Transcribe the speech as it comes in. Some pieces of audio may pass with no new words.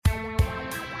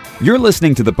You're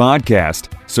listening to the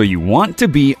podcast, So You Want to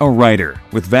Be a Writer,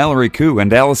 with Valerie Khoo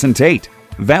and Allison Tate.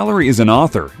 Valerie is an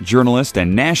author, journalist,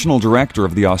 and national director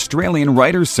of the Australian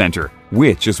Writers' Centre,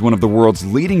 which is one of the world's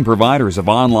leading providers of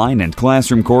online and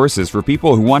classroom courses for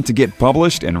people who want to get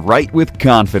published and write with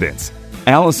confidence.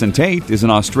 Allison Tate is an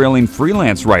Australian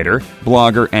freelance writer,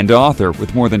 blogger, and author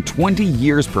with more than 20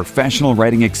 years professional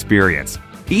writing experience.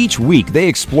 Each week, they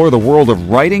explore the world of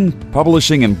writing,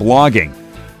 publishing, and blogging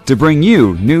to bring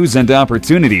you news and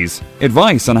opportunities,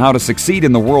 advice on how to succeed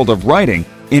in the world of writing,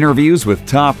 interviews with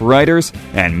top writers,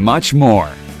 and much more.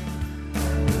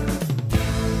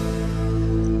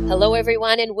 Hello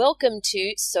everyone and welcome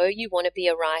to So You Want to Be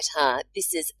a Writer.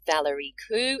 This is Valerie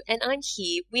Khoo and I'm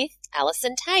here with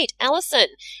Allison Tate. Allison,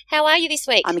 how are you this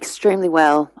week? I'm extremely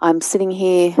well. I'm sitting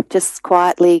here just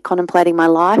quietly contemplating my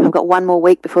life. I've got one more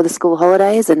week before the school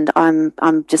holidays and I'm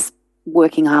just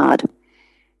working hard.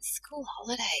 School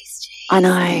holidays, geez. I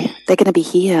know. They're going to be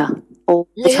here all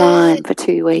the time for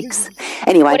 2 weeks.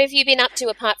 Anyway. What have you been up to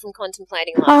apart from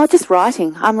contemplating life? Oh, just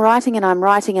writing. I'm writing and I'm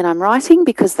writing and I'm writing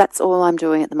because that's all I'm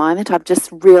doing at the moment. I've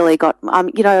just really got,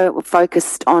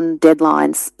 focused on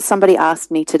deadlines. Somebody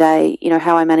asked me today,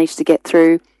 how I managed to get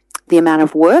through the amount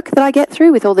of work that I get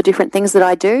through with all the different things that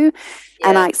I do. Yeah.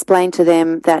 And I explained to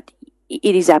them that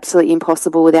it is absolutely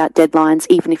impossible without deadlines,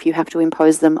 even if you have to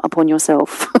impose them upon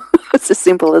yourself. It's as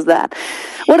simple as that.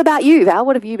 What about you, Val?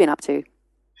 What have you been up to?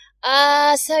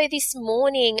 So this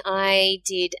morning I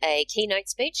did a keynote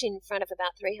speech in front of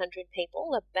about 300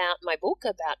 people about my book,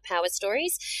 about power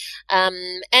stories.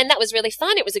 And that was really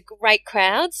fun. It was a great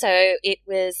crowd. So it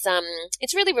was,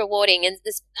 it's really rewarding. And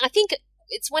I think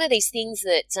it's one of these things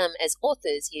that as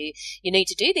authors you need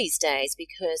to do these days,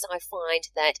 because I find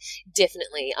that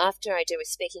definitely after I do a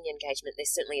speaking engagement,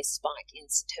 there's certainly a spike in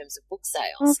terms of book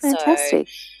sales. Oh, fantastic.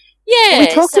 So, yeah, we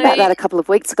talked about that a couple of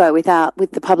weeks ago with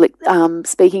the public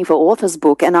speaking for authors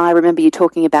book, and I remember you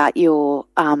talking about your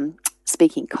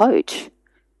speaking coach.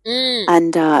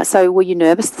 And so were you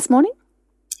nervous this morning?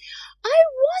 I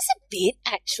was a bit,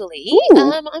 actually.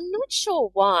 I'm not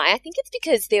sure why. I think it's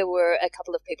because there were a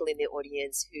couple of people in the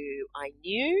audience who I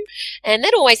knew, and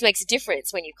that always makes a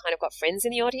difference when you've kind of got friends in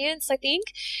the audience, I think,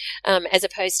 as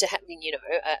opposed to having,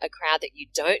 a crowd that you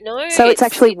don't know. So it's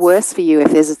actually worse for you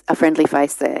if there's a friendly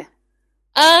face there.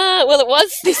 Well, it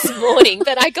was this morning,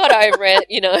 but I got over it,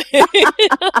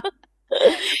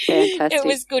 Fantastic. It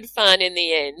was good fun in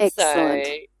the end. Excellent.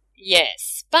 So,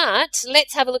 yes, but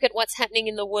let's have a look at what's happening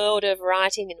in the world of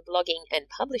writing and blogging and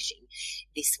publishing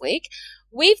this week.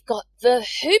 We've got The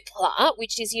Hoopla,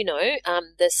 which is,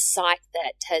 the site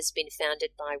that has been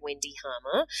founded by Wendy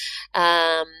Harmer,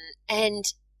 and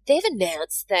they've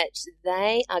announced that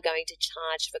they are going to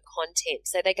charge for content.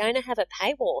 So they're going to have a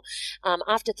paywall.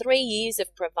 After 3 years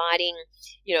of providing,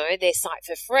 their site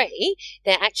for free,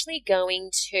 they're actually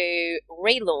going to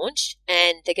relaunch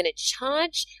and they're going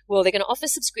to offer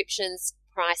subscriptions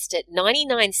priced at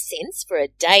 99 cents for a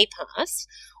day pass,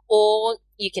 or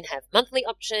you can have monthly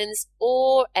options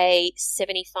or a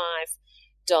 $75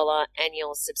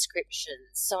 annual subscription.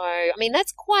 So,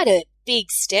 that's quite a big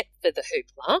step for The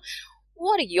Hoopla.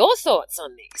 What are your thoughts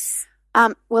on this?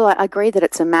 Well, I agree that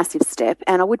it's a massive step,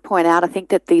 and I would point out I think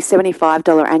that the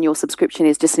 $75 annual subscription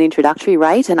is just an introductory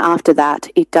rate, and after that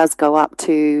it does go up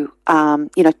to,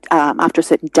 after a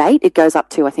certain date, it goes up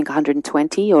to I think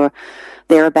 120 or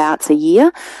thereabouts a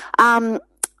year.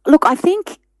 Look, I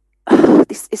think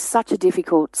this is such a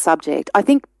difficult subject. I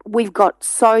think we've got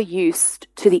so used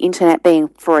to the internet being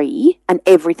free and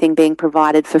everything being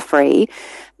provided for free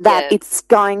that it's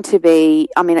going to be,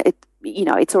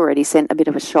 it's already sent a bit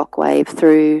of a shockwave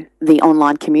through the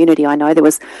online community. I know there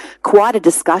was quite a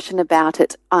discussion about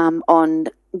it on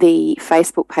the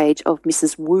Facebook page of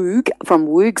Mrs. Woog from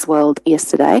Woog's World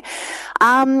yesterday.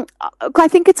 I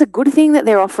think it's a good thing that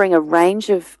they're offering a range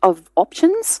of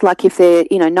options, like if they're,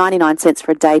 99 cents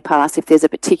for a day pass, if there's a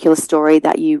particular story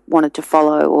that you wanted to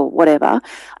follow or whatever,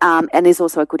 and there's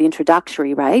also a good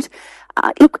introductory rate.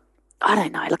 Look, I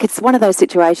don't know. Look, it's one of those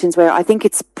situations where I think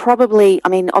it's probably,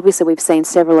 obviously we've seen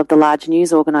several of the large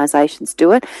news organisations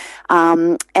do it,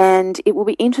 and it will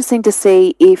be interesting to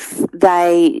see if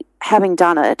they, having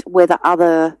done it, whether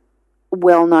other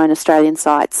well-known Australian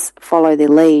sites follow their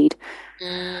lead.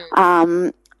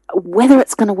 Whether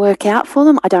it's going to work out for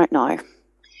them, I don't know.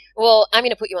 Well, I'm going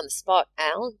to put you on the spot,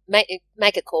 Al.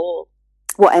 Make a call.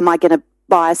 What, am I going to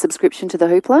buy a subscription to The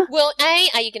Hoopla? Well, A,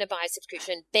 are you going to buy a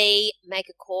subscription? B, make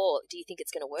a call. Do you think it's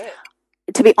going to work?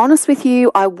 To be honest with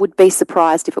you, I would be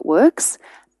surprised if it works.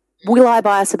 Will I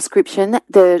buy a subscription?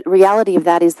 The reality of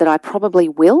that is that I probably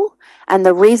will. And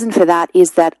the reason for that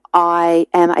is that I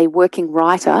am a working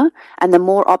writer, and the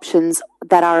more options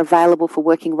that are available for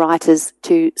working writers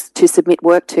to submit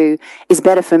work to is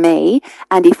better for me.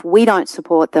 And if we don't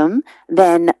support them,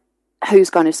 then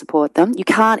who's going to support them? You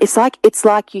can't, it's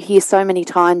like you hear so many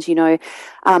times,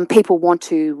 people want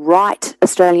to write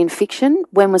Australian fiction.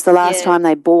 When was the last time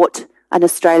they bought an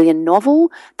Australian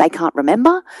novel? They can't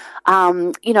remember.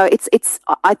 I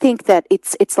think that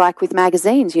it's like with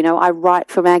magazines, I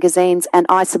write for magazines and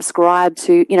I subscribe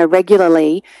to,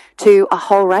 regularly to a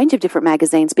whole range of different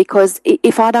magazines, because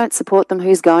if I don't support them,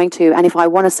 who's going to? And if I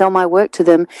want to sell my work to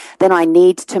them, then I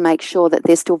need to make sure that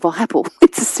they're still viable.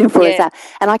 It's as simple as that.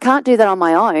 And I can't do that on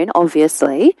my own,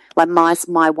 obviously. Like my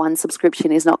one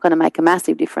subscription is not going to make a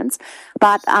massive difference,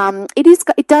 but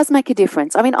it does make a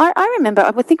difference. I mean, I remember,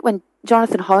 I think when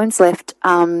Jonathan Holmes left,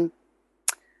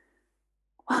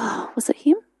 was it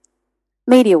him?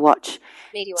 Media Watch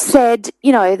said,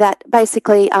 that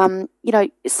basically,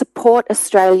 support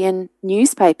Australian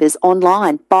newspapers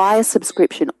online, buy a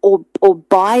subscription or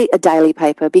buy a daily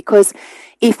paper, because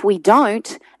if we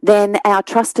don't, then our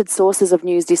trusted sources of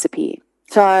news disappear.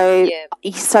 So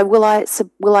will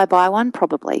I buy one?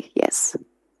 Probably, yes.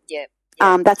 Yeah.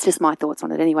 That's just my thoughts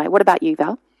on it anyway. What about you,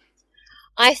 Val?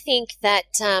 I think that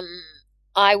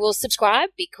I will subscribe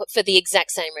for the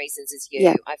exact same reasons as you.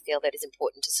 Yeah. I feel that it's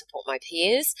important to support my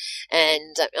peers,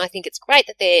 and I think it's great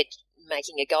that they're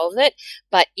making a go of it.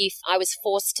 But if I was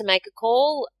forced to make a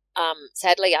call,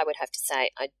 sadly, I would have to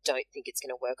say I don't think it's going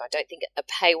to work. I don't think a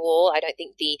paywall, I don't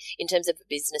think in terms of a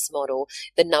business model,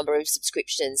 the number of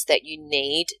subscriptions that you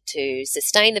need to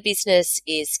sustain the business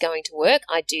is going to work.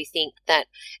 I do think that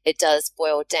it does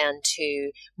boil down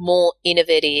to more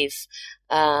innovative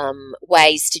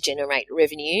ways to generate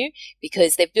revenue,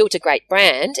 because they've built a great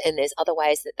brand and there's other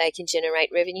ways that they can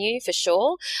generate revenue for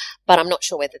sure, but I'm not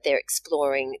sure whether they're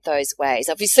exploring those ways.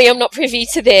 Obviously, I'm not privy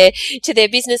to their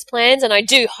business plans, and I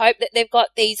do hope that they've got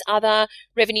these other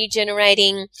revenue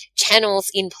generating channels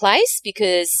in place,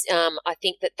 because I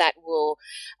think that will,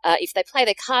 if they play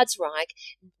their cards right,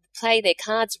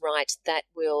 that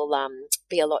will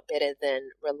be a lot better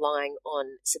than relying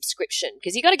on subscription,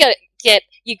 because you got to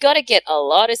get a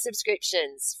lot of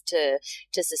subscriptions to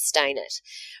sustain it.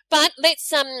 But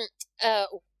let's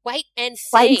wait and see.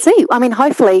 Wait and see. I mean,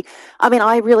 hopefully. I mean,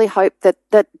 I really hope that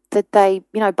they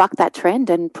buck that trend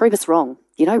and prove us wrong.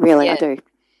 Really, I do.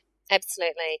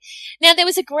 Absolutely. Now, there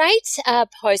was a great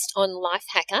post on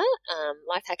Lifehacker,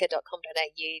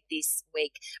 lifehacker.com.au this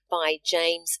week by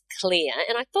James Clear,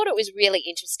 and I thought it was really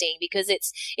interesting because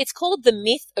it's called The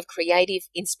Myth of Creative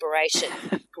Inspiration.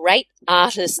 Great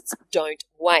artists don't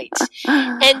wait.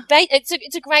 And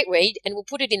it's a great read, and we'll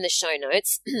put it in the show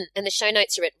notes, and the show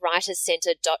notes are at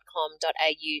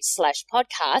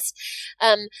writerscentre.com.au/podcast.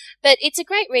 But it's a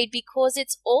great read because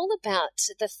it's all about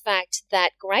the fact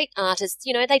that great artists,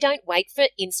 they don't wait for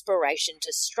inspiration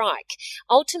to strike.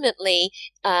 Ultimately,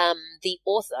 the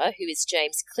author, who is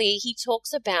James Clear, he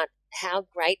talks about how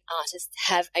great artists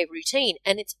have a routine,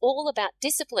 and it's all about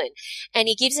discipline. And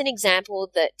he gives an example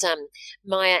that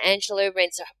Maya Angelou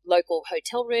rents a local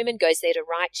hotel room and goes there to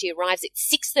write. She arrives at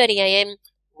 6:30 a.m.,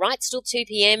 writes till 2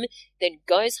 p.m., then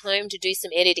goes home to do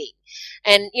some editing.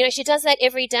 And, she does that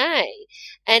every day.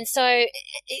 And so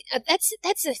that's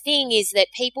the thing, is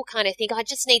that people kind of think, I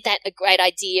just need a great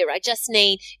idea. I just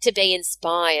need to be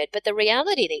inspired. But the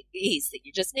reality is that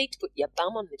you just need to put your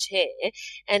bum on the chair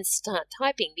and start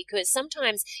typing, because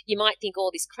sometimes you might think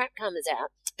all this crap comes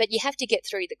out, but you have to get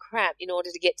through the crap in order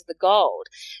to get to the gold.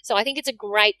 So I think it's a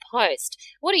great post.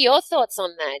 What are your thoughts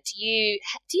on that? Do you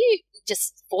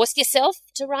just force yourself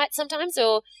to write sometimes,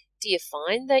 or do you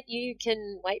find that you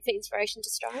can wait for inspiration to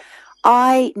strike?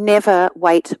 I never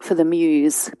wait for the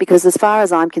muse, because as far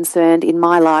as I'm concerned, in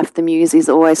my life, the muse is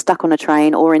always stuck on a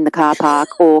train or in the car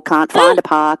park or can't find a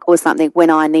park or something when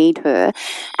I need her.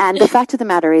 And the fact of the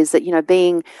matter is that,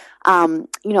 being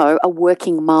a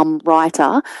working mum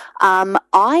writer,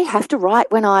 I have to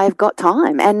write when I've got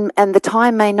time, and the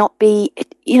time may not be,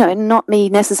 not me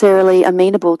necessarily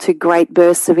amenable to great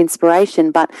bursts of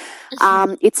inspiration, but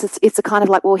it's a kind of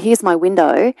like, well, here's my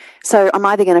window, so I'm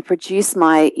either going to produce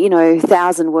my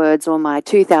 1,000 words or my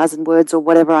 2,000 words or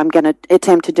whatever I'm going to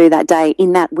attempt to do that day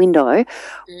in that window,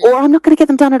 or I'm not going to get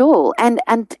them done at all. And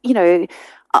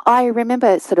I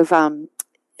remember sort of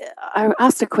I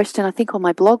asked a question, I think, on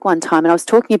my blog one time, and I was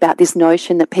talking about this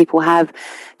notion that people have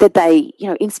that they,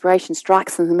 inspiration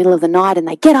strikes in the middle of the night and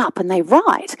they get up and they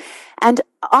write. And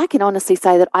I can honestly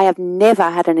say that I have never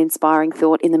had an inspiring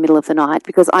thought in the middle of the night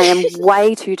because I am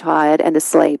way too tired and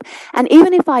asleep. And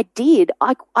even if I did,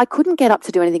 I couldn't get up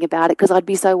to do anything about it because I'd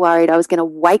be so worried I was going to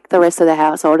wake the rest of the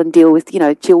household and deal with,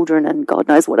 children and God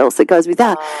knows what else that goes with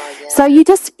that. Oh, yeah. So you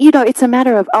just, it's a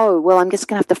matter of, I'm just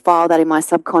going to have to file that in my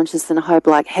subconscious and hope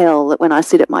like hell that when I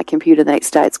sit at my computer the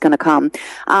next day, it's going to come.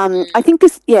 I think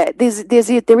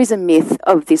there is a myth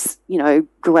of this,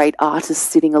 great artist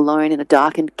sitting alone in a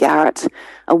darkened garret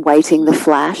awaiting the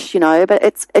flash, but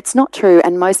it's not true.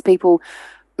 And most people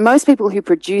who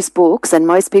produce books and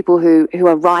most people who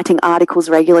are writing articles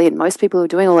regularly and most people who are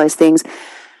doing all those things,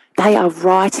 they are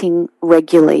writing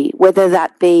regularly, whether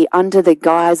that be under the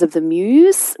guise of the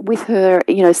muse with her,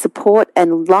 support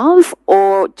and love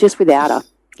or just without her.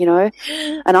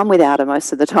 And I'm without her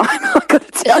most of the time, I've got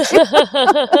to tell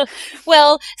you.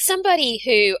 Well, somebody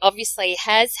who obviously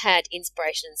has had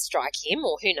inspiration strike him,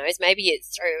 or who knows, maybe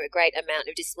it's through a great amount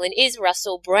of discipline, is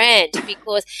Russell Brand,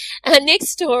 because our next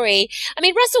story,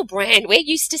 Russell Brand, we're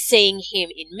used to seeing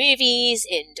him in movies,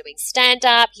 in doing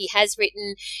stand-up. He has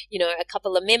written, a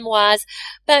couple of memoirs,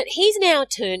 but he's now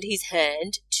turned his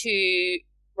hand to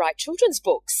write children's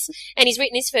books, and he's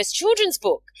written his first children's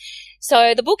book.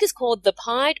 So the book is called The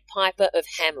Pied Piper of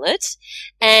Hamlet,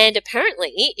 and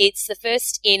apparently it's the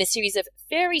first in a series of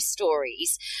fairy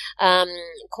stories as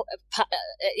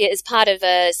part of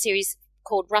a series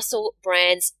called Russell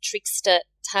Brand's Trickster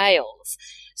Tales.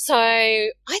 So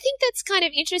I think that's kind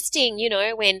of interesting,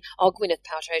 when Gwyneth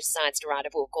Paltrow decides to write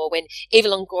a book, or when Eva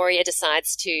Longoria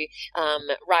decides to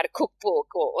write a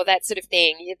cookbook, or that sort of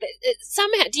thing.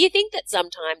 Somehow, do you think that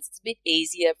sometimes it's a bit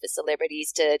easier for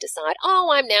celebrities to decide,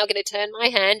 I'm now going to turn my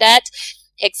hand at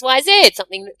XYZ,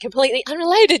 something completely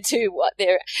unrelated to what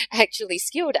they're actually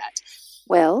skilled at?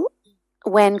 Well,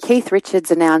 when Keith Richards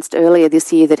announced earlier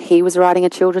this year that he was writing a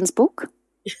children's book,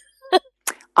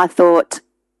 I thought,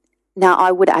 now,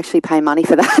 I would actually pay money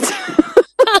for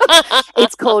that.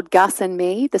 It's called Gus and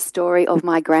Me, the story of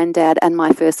my granddad and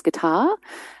my first guitar.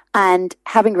 And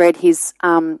having read his,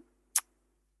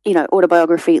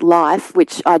 autobiography, Life,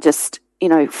 which I just,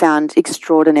 found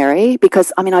extraordinary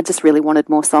because, I just really wanted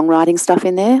more songwriting stuff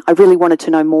in there. I really wanted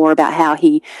to know more about how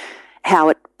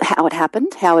it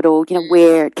happened, how it all,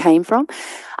 where it came from.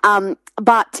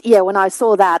 But yeah, when I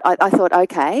saw that, I thought,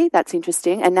 okay, that's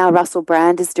interesting. And now Russell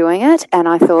Brand is doing it. And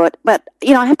I thought, but,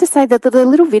 I have to say that the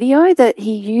little video that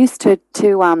he used to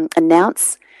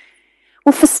announce,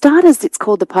 well, for starters, it's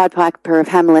called The Pied Piper of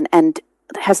Hamlet, and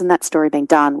hasn't that story been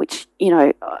done, which,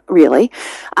 really.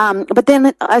 But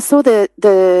then I saw the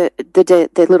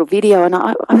little video and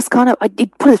I was kind of, put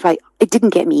it this way, it didn't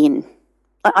get me in.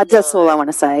 That's all I want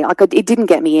to say. It didn't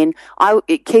get me in.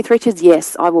 Keith Richards,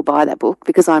 yes, I will buy that book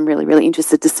because I'm really, really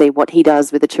interested to see what he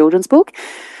does with a children's book.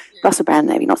 Russell Brand,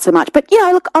 maybe not so much. But,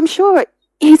 look, I'm sure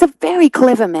he's a very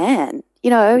clever man.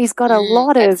 He's got a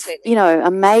lot of,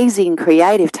 amazing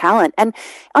creative talent. And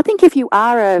I think if you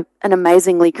are an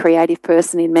amazingly creative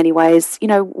person in many ways,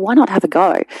 why not have a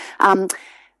go?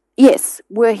 Yes,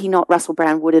 were he not Russell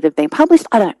Brand, would it have been published?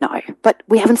 I don't know, but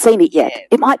we haven't seen it yet. Yeah.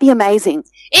 It might be amazing.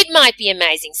 It might be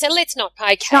amazing. So let's not.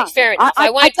 Okay, no, fair enough. I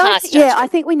won't pass judgment. Yeah, I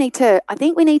think we need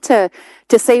to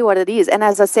see what it is. And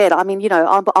as I said,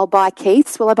 I'll buy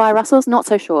Keith's. Will I buy Russell's? Not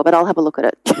so sure, but I'll have a look at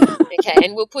it. Okay,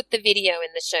 and we'll put the video in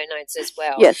the show notes as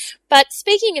well. Yes. But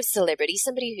speaking of celebrity,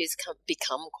 somebody who's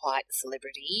become quite a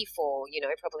celebrity for,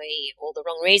 probably all the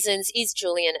wrong reasons is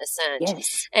Julian Assange.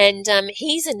 Yes. And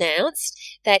he's announced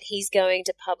that he's going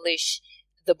to publish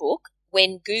the book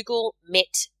When Google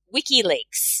Met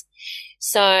WikiLeaks.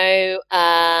 So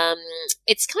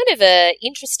it's kind of an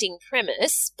interesting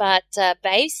premise, but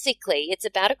basically it's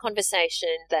about a conversation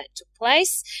that took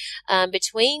place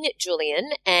between Julian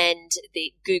and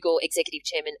the Google executive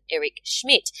chairman, Eric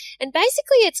Schmidt. And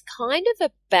basically it's kind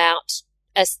of about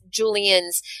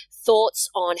Julian's thoughts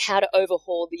on how to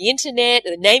overhaul the internet,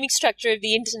 the naming structure of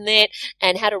the internet,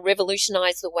 and how to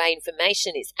revolutionize the way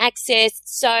information is accessed.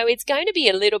 So it's going to be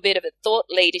a little bit of a thought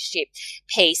leadership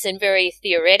piece and very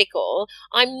theoretical.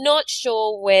 I'm not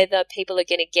sure whether people are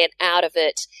going to get out of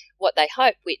it what they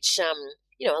hope, which,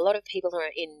 a lot of people are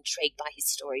intrigued by his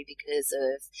story because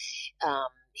of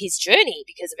his journey,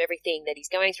 because of everything that he's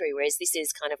going through, whereas this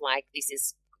is kind of like, this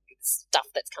is stuff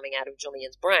that's coming out of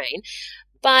Julian's brain.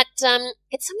 But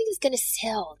it's something that's going to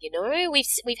sell,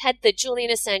 We've had the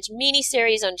Julian Assange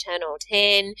miniseries on Channel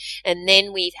 10, and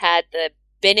then we've had the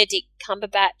Benedict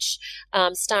Cumberbatch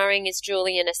starring as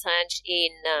Julian Assange in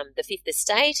The Fifth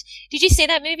Estate. Did you see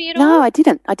that movie at all? No, I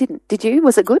didn't. Did you?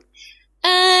 Was it good?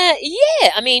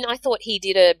 Yeah, I mean, I thought he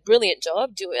did a brilliant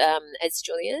job as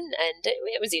Julian, and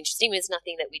it was interesting. There's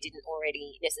nothing that we didn't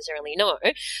already necessarily know.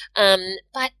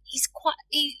 But he's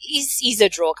a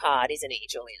draw card, isn't he,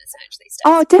 Julian, essentially?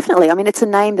 Oh, definitely. I mean, it's a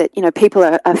name that, people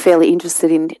are fairly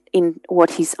interested in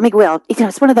what he's,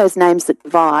 it's one of those names that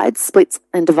splits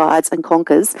and divides and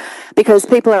conquers, because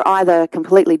people are either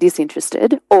completely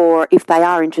disinterested, or if they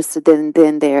are interested,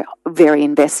 then they're very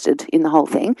invested in the whole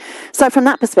thing. So from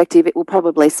that perspective, it will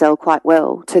probably sell quite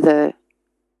well to the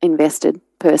invested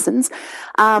persons.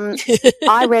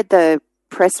 I read the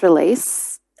press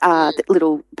release, the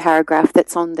little paragraph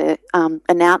that's on the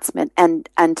announcement, and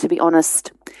to be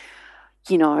honest,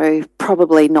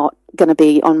 probably not going to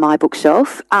be on my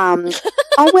bookshelf. Look,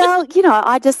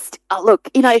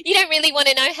 You don't really want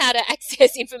to know how to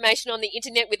access information on the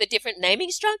internet with a different naming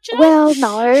structure? Well,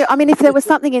 no. I mean, if there was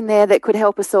something in there that could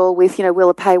help us all with, will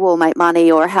a paywall make money,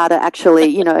 or how to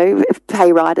actually,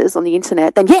 pay writers on the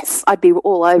internet, then yes, I'd be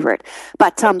all over it.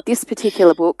 But this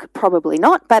particular book, probably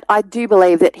not. But I do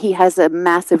believe that he has a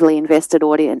massively invested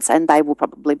audience, and they will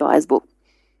probably buy his book.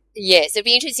 Yes, it'd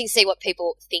be interesting to see what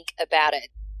people think about it.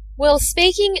 Well,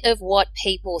 speaking of what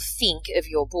people think of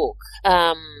your book,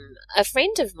 a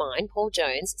friend of mine, Paul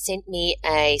Jones, sent me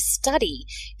a study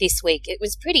this week. It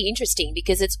was pretty interesting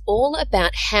because it's all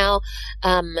about how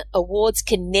awards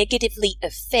can negatively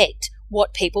affect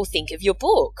what people think of your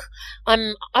book.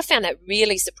 I found that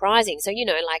really surprising. So,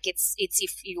 it's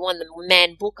if you won the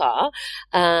Man Booker,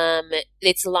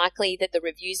 it's likely that the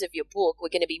reviews of your book were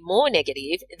going to be more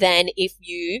negative than if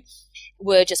you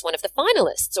were just one of the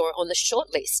finalists or on the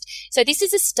shortlist. So this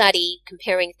is a study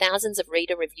comparing thousands of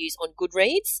reader reviews on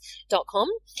Goodreads.com.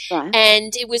 Right.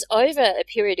 And it was over a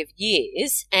period of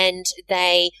years, and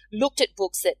they looked at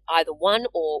books that either won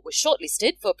or were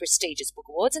shortlisted for prestigious book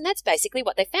awards, and that's basically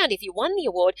what they found. If you won the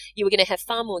award, you were going to have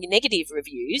far more negative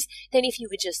reviews than if you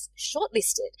were just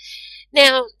shortlisted.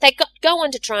 Now, they go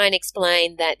on to try and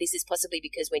explain that this is possibly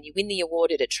because when you win the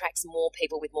award, it attracts more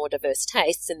people with more diverse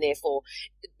tastes, and therefore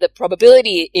the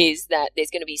probability is that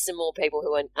there's going to be some more people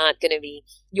who aren't going to be,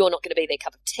 you're not going to be their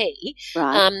cup of tea.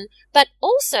 Right. But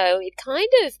also it kind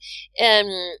of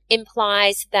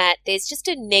implies that there's just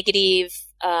a negative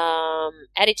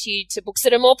attitude to books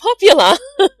that are more popular.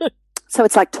 So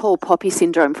it's like tall poppy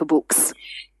syndrome for books.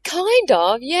 Kind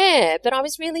of, yeah. But I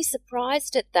was really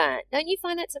surprised at that. Don't you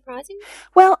find that surprising?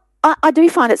 Well, I do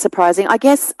find it surprising. I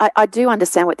guess I do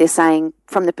understand what they're saying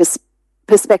from the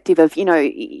perspective of,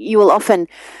 you will often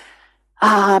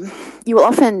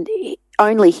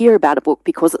only hear about a book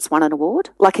because it's won an award,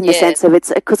 like in the sense of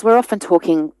it's because we're often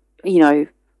talking,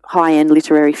 high-end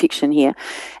literary fiction here.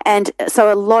 And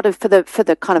so a lot of, for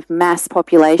the kind of mass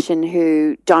population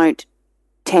who don't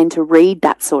tend to read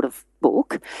that sort of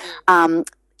book,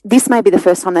 this may be the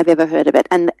first time they've ever heard of it.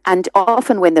 And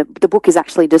often when the book is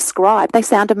actually described, they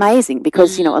sound amazing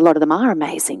because, a lot of them are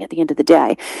amazing at the end of the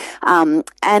day.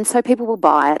 And so people will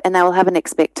buy it and they will have an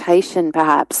expectation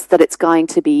perhaps that it's going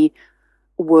to be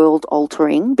world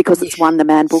altering because it's won the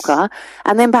Man Booker.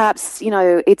 And then perhaps,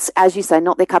 it's, as you say,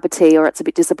 not their cup of tea, or it's a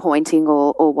bit disappointing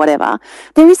or whatever.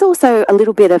 There is also a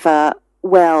little bit of a,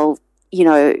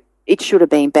 it should have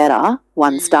been better,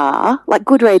 1 star. Like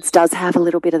Goodreads does have a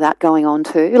little bit of that going on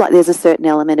too. Like there's a certain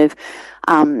element of,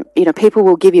 people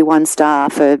will give you 1 star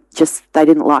for just they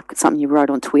didn't like something you wrote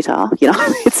on Twitter.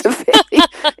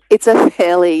 It's a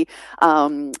fairly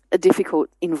a difficult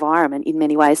environment in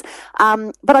many ways.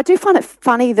 But I do find it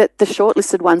funny that the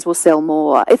shortlisted ones will sell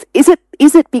more.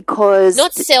 Is it because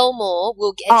not sell more?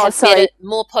 We'll get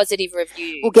more positive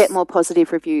reviews. We'll get more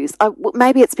positive reviews.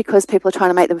 Maybe it's because people are trying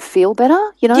to make them feel better.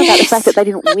 About the fact that they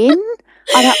didn't win.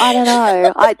 I don't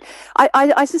know.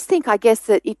 I just think, I guess,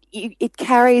 that it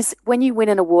carries, when you win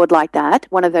an award like that,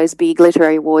 one of those big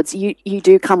literary awards, you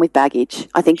do come with baggage.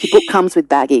 I think your book comes with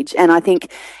baggage, and I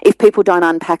think if people don't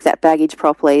unpack that baggage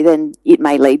properly, then it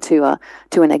may lead to a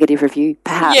negative review,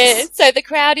 perhaps. Yeah, so the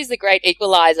crowd is the great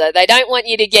equalizer. They don't want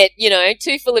you to get,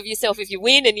 too full of yourself if you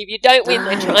win, and if you don't win,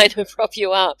 they're trying to prop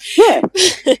you up. Yeah,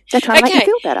 they're trying to make you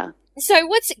feel better. So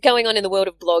what's going on in the world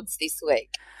of blogs this week?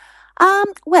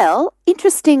 Well,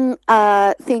 interesting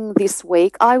thing this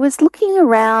week. I was looking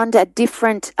around at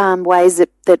different ways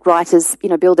that writers,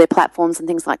 build their platforms and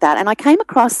things like that, and I came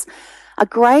across a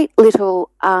great little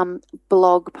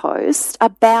blog post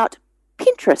about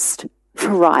Pinterest for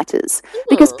writers.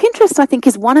 Because Pinterest, I think,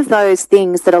 is one of those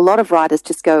things that a lot of writers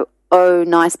just go, oh,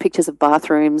 nice pictures of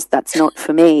bathrooms, that's not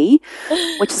for me,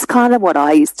 which is kind of what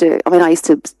I used to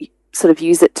sort of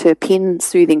use it to pin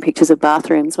soothing pictures of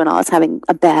bathrooms when I was having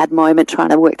a bad moment trying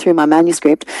to work through my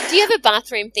manuscript. Do you have a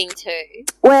bathroom thing too?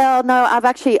 Well, no, I've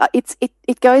actually,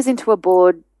 it goes into a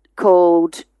board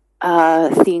called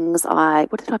what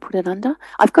did I put it under?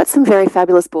 I've got some very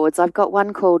fabulous boards. I've got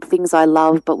one called Things I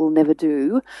Love But Will Never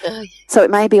Do. Oh, yeah. So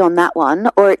it may be on that one,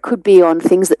 or it could be on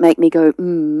Things That Make Me Go,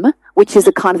 which is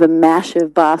a kind of a mash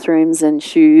of bathrooms and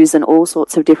shoes and all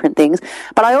sorts of different things.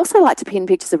 But I also like to pin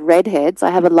pictures of redheads.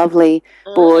 I have a lovely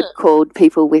board called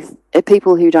People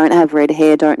Who Don't Have Red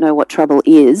Hair Don't Know What Trouble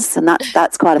Is, and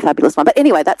that's quite a fabulous one. But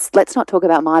anyway, let's not talk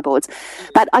about my boards.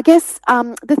 But I guess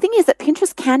the thing is that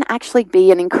Pinterest can actually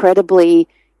be an incredibly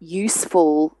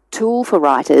useful tool for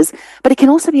writers, but it can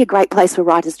also be a great place for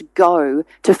writers to go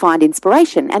to find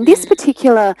inspiration. And this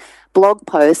particular blog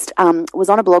post was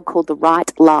on a blog called The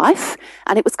Write Life,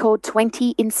 and it was called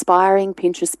 20 Inspiring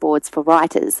Pinterest Boards for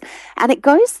Writers. And it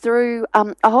goes through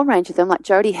a whole range of them. Like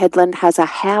Jodie Headland has a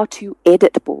how to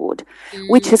edit board,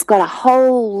 which has got a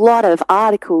whole lot of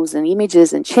articles and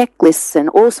images and checklists and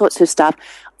all sorts of stuff,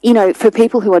 you know, for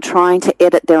people who are trying to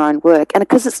edit their own work. And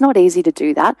because it's not easy to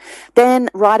do that. Then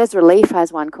Writer's Relief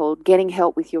has one called Getting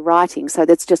Help with Your Writing. So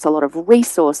that's just a lot of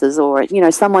resources, or, you know,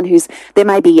 someone there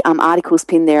may be articles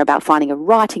pinned there about finding a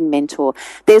writing mentor.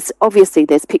 There's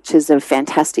pictures of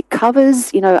fantastic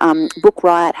covers. You know, Book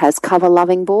Riot has Cover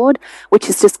Loving Board, which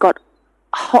has just got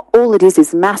all it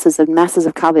is masses and masses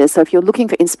of covers. So if you're looking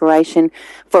for inspiration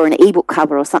for an ebook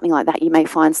cover or something like that, you may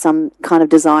find some kind of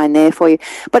design there for you.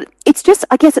 But it's just,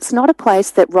 I guess it's not a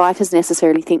place that writers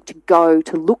necessarily think to go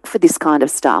to look for this kind of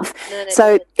stuff.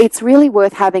 So it's really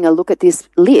worth having a look at this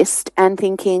list and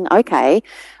thinking, okay,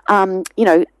 you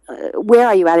know, where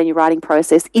are you at in your writing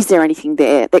process? Is there anything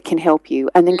there that can help you?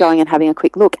 And then going and having a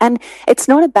quick look. And it's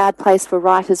not a bad place for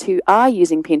writers who are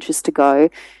using Pinterest to go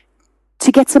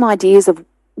to get some ideas of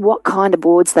what kind of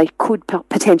boards they could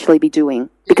potentially be doing.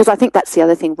 Because I think that's the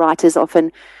other thing. Writers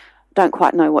often don't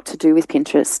quite know what to do with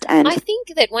Pinterest. And I think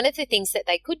that one of the things that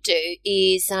they could do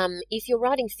is if you're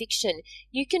writing fiction,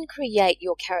 you can create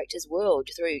your character's world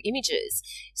through images.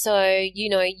 So, you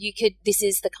know, this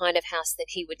is the kind of house that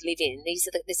he would live in. This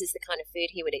is the kind of food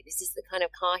he would eat. This is the kind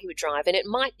of car he would drive. And it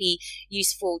might be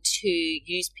useful to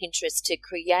use Pinterest to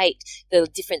create the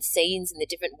different scenes and the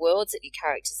different worlds that your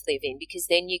characters live in, because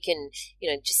then you can,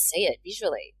 you know, just see it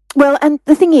visually. Well, and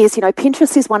the thing is, you know,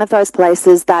 Pinterest is one of those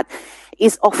places that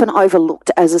is often overlooked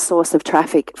as a source of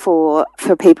traffic for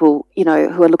people, you know,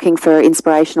 who are looking for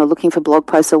inspiration or looking for blog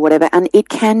posts or whatever. And it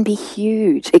can be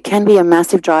huge. It can be a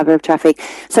massive driver of traffic.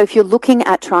 So if you're looking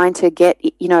at trying to get,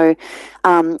 you know,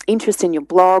 interest in your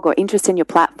blog or interest in your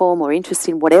platform or interest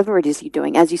in whatever it is you're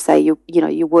doing, as you say,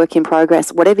 your work in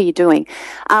progress, whatever you're doing,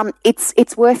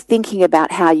 it's worth thinking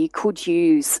about how you could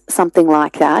use something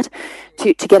like that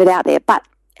to get it out there. But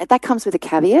that comes with a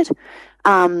caveat.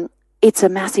 It's a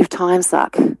massive time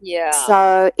suck. Yeah.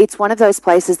 So it's one of those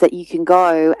places that you can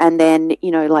go and then, you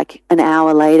know, like an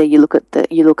hour later you look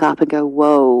up and go,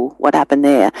 whoa, what happened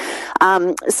there?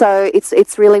 So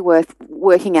it's really worth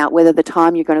working out whether the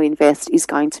time you're going to invest is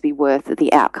going to be worth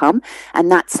the outcome.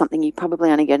 And that's something you're probably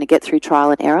only going to get through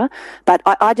trial and error. But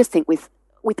I just think with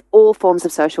all forms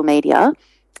of social media,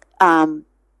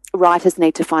 writers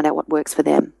need to find out what works for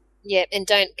them. Yeah, and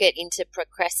don't get into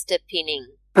procrastinating.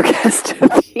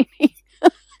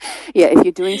 Yeah, if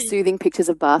you're doing soothing pictures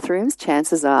of bathrooms,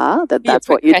 chances are that's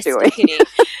what you're doing.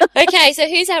 Okay, so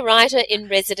who's our writer in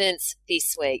residence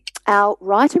this week? Our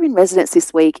writer in residence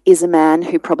this week is a man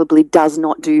who probably does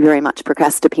not do very much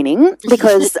procrastinating,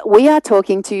 because we are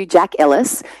talking to Jack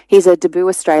Ellis. He's a debut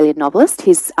Australian novelist.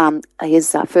 His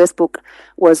first book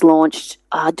was launched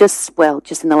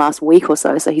just in the last week or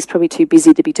so he's probably too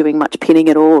busy to be doing much pinning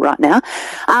at all right now.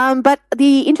 But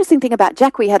the interesting thing about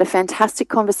Jack, we had a fantastic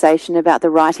conversation about the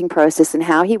writing process and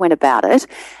how he went about it.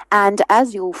 And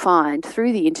as you'll find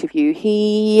through the interview,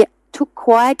 he took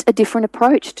quite a different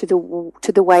approach to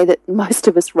the way that most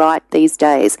of us write these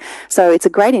days. So it's a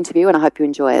great interview and I hope you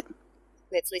enjoy it.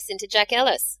 Let's listen to Jack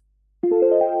Ellis.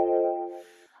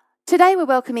 Today we're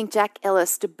welcoming Jack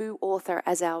Ellis, debut author,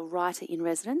 as our writer in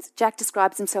residence. Jack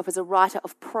describes himself as a writer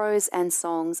of prose and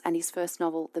songs, and his first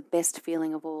novel, The Best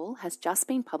Feeling of All, has just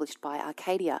been published by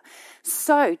Arcadia.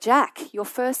 So, Jack, your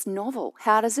first novel,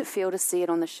 how does it feel to see it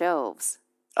on the shelves?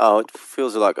 Oh, it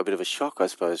feels like a bit of a shock, I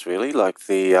suppose, really. Like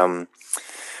the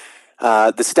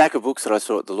stack of books that I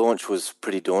saw at the launch was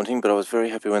pretty daunting, but I was very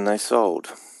happy when they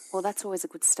sold. Well, that's always a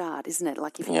good start, isn't it?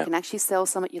 Like if you Yeah. can actually sell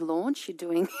some at your launch, you're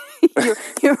doing,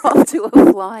 you're off to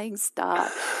a flying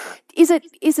start. Is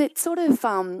it sort of,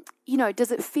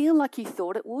 does it feel like you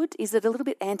thought it would? Is it a little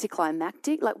bit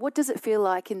anticlimactic? Like what does it feel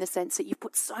like in the sense that you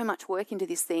put so much work into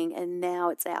this thing and now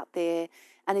it's out there?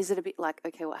 And is it a bit like,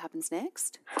 okay, what happens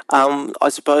next? I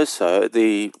suppose so.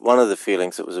 One of the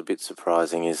feelings that was a bit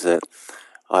surprising is that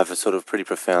I have a sort of pretty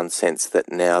profound sense that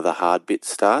now the hard bit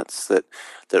starts, that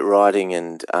writing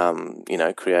and,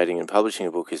 creating and publishing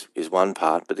a book is one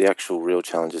part, but the actual real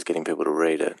challenge is getting people to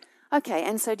read it. Okay,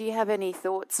 and so do you have any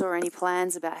thoughts or any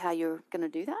plans about how you're going to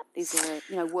do that? Is there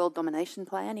a world domination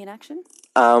plan in action?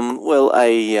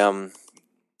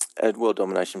 A world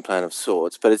domination plan of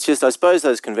sorts, but it's just, I suppose,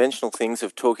 those conventional things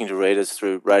of talking to readers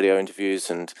through radio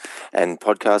interviews and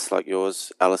podcasts like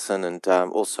yours, Alison, and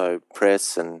also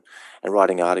press and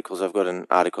writing articles. I've got an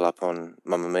article up on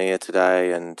Mamamia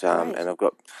today, and I've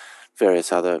got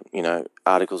various other,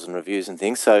 articles and reviews and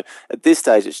things. So at this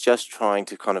stage, it's just trying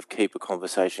to kind of keep a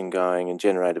conversation going and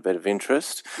generate a bit of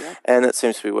interest, and it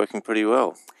seems to be working pretty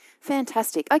well.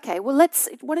 Fantastic. Okay, well,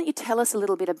 why don't you tell us a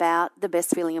little bit about The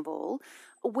Best Feeling of All?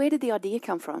 Where did the idea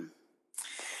come from?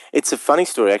 It's a funny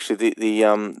story, actually.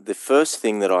 The first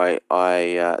thing that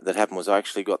that happened was I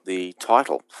actually got the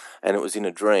title, and it was in a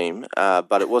dream.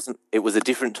 But it wasn't. It was a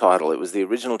different title. It was the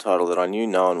original title that I knew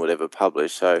no one would ever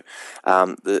publish. So,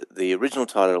 the original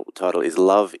title is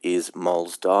 "Love Is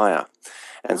Moles Dyer,"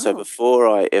 and so before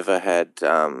I ever had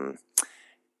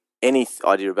any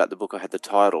idea about the book, I had the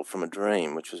title from a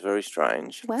dream, which was very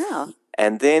strange. Wow.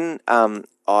 And then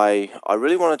I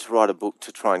really wanted to write a book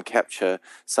to try and capture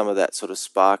some of that sort of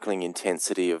sparkling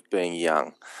intensity of being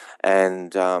young.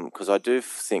 And because I do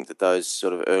think that those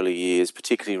sort of early years,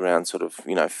 particularly around sort of,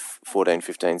 14,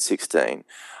 15, 16,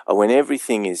 are when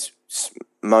everything is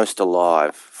most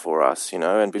alive for us,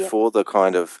 and before the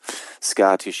kind of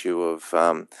scar tissue of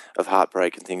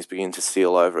heartbreak and things begin to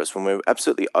seal over us, when we're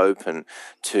absolutely open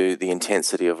to the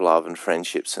intensity of love and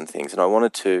friendships and things. And I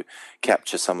wanted to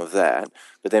capture some of that,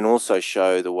 but then also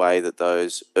show the way that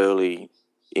those early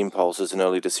impulses and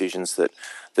early decisions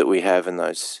that we have and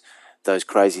those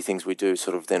crazy things we do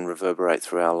sort of then reverberate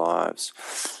through our lives.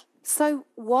 So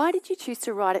why did you choose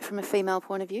to write it from a female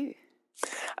point of view?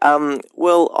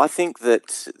 Well, I think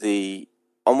that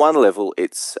on one level,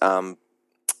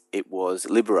 it was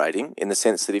liberating in the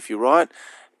sense that if you write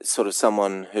sort of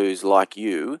someone who's like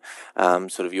you,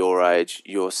 sort of your age,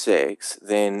 your sex,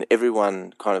 then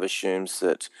everyone kind of assumes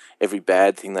that every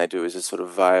bad thing they do is a sort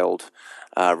of veiled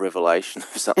revelation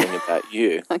of something about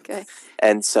you. Okay.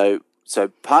 And so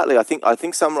partly, I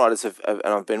think some writers have, and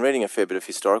I've been reading a fair bit of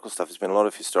historical stuff. There's been a lot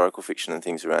of historical fiction and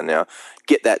things around now.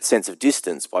 Get that sense of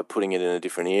distance by putting it in a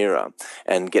different era,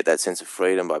 and get that sense of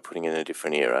freedom by putting it in a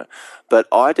different era. But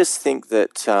I just think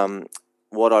that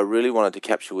what I really wanted to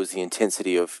capture was the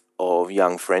intensity of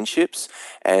young friendships,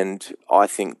 and I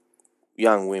think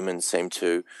young women seem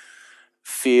to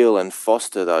feel and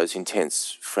foster those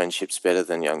intense friendships better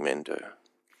than young men do.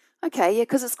 Okay, yeah,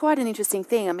 because it's quite an interesting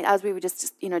thing. I mean, as we were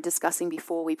just, discussing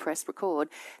before we pressed record,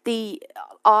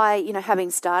 having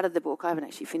started the book, I haven't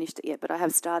actually finished it yet, but I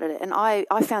have started it, and I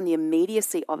found the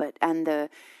immediacy of it, and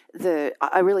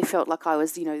I really felt like I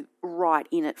was, right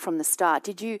in it from the start.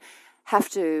 Did you have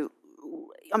to?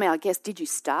 I mean, I guess, did you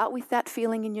start with that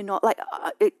feeling in your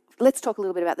let's talk a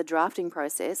little bit about the drafting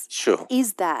process. Sure.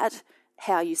 Is that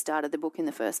how you started the book in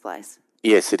the first place?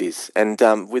 Yes, it is. And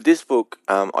with this book,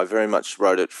 I very much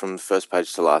wrote it from first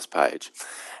page to last page.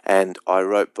 And I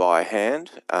wrote by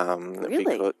hand.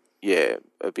 Really?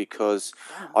 Because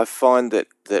I find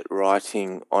that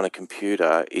writing on a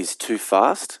computer is too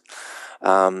fast.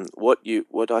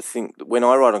 What I think, when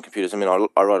I write on computers, I mean,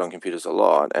 I write on computers a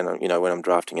lot, and, when I'm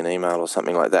drafting an email or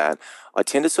something like that, I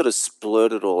tend to sort of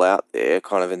splurt it all out there,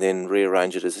 kind of, and then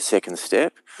rearrange it as a second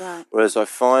step. Right. Whereas I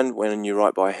find when you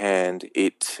write by hand,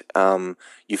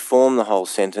 you form the whole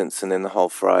sentence and then the whole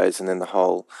phrase and then the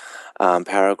whole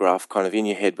paragraph kind of in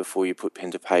your head before you put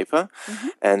pen to paper. Mm-hmm.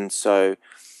 And so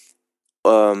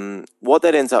what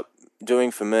that ends up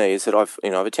doing for me is that I've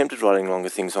attempted writing longer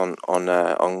things on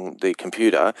the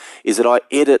computer, is that I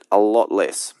edit a lot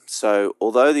less. So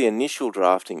although the initial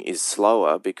drafting is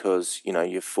slower because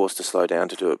you're forced to slow down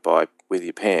to do it with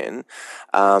your pen,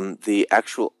 the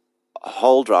actual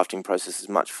whole drafting process is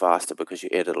much faster because you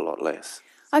edit a lot less.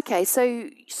 Okay,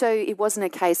 so it wasn't a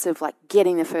case of like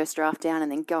getting the first draft down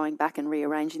and then going back and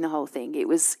rearranging the whole thing. It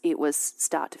was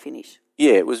start to finish.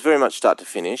 Yeah, it was very much start to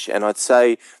finish, and I'd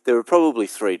say there were probably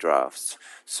 3 drafts.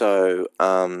 So,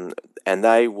 and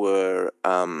they were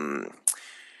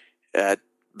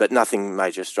but nothing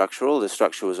major structural. The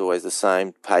structure was always the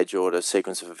same. Page order,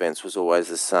 sequence of events was always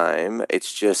the same.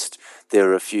 It's just there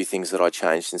are a few things that I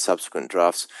changed in subsequent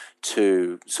drafts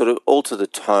to sort of alter the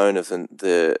tone of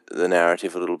the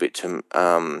narrative a little bit to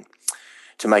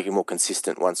make it more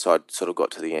consistent once I'd sort of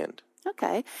got to the end.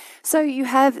 Okay. So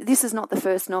this is not the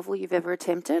first novel you've ever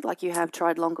attempted, like you have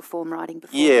tried longer form writing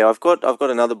before? Yeah, I've got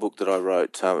another book that I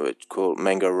wrote called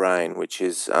Mango Rain, which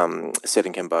is set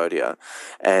in Cambodia,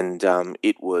 and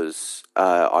it was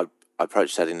I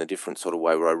approached that in a different sort of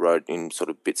way where I wrote in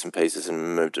sort of bits and pieces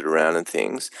and moved it around and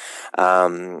things,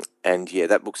 and yeah,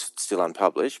 that book's still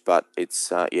unpublished, but it's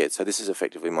so this is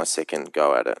effectively my second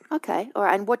go at it. Okay, all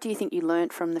right. And what do you think you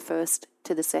learnt from the first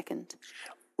to the second?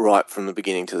 Right from the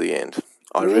beginning to the end.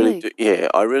 I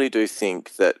really do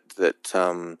think that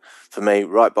for me,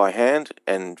 write by hand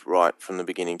and write from the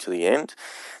beginning to the end.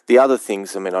 The other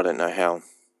things, I mean, I don't know how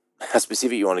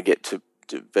specific you want to get to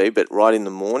be, but write in the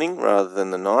morning rather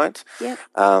than the night. Yep.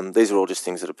 These are all just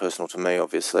things that are personal to me,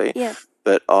 obviously. Yeah.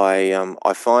 But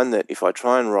I find that if I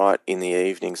try and write in the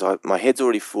evenings, my head's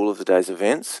already full of the day's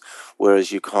events.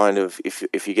 Whereas you kind of,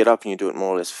 if you get up and you do it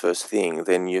more or less first thing,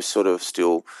 then you're sort of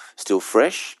still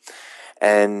fresh.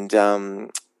 And I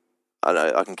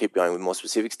know I can keep going with more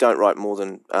specifics. Don't write more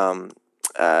than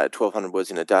 1,200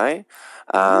 words in a day,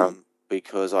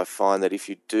 because I find that if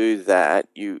you do that,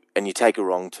 you take a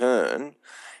wrong turn,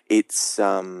 you've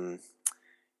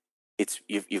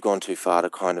gone too far to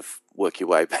kind of work your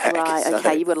way back. Right. So,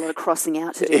 okay. You've got a lot of crossing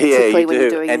out to do, particularly when you're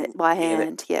doing it by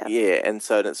hand. And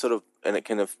so that sort of, and it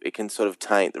can sort of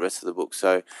taint the rest of the book.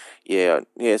 So So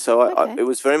it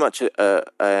was very much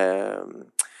an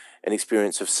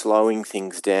experience of slowing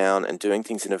things down and doing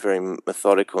things in a very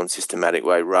methodical and systematic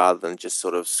way, rather than just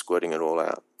sort of squirting it all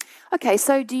out. Okay,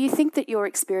 so do you think that your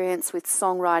experience with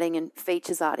songwriting and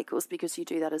features articles, because you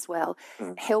do that as well,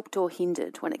 helped or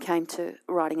hindered when it came to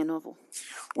writing a novel?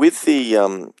 With the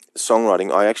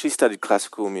songwriting, I actually studied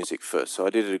classical music first. So I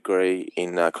did a degree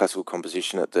in classical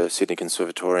composition at the Sydney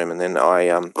Conservatorium, and then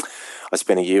I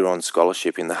spent a year on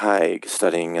scholarship in The Hague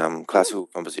studying classical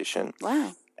composition.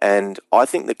 Wow. And I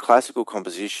think the classical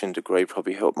composition degree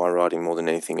probably helped my writing more than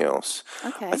anything else.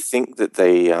 Okay. I think that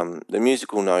the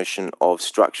musical notion of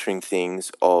structuring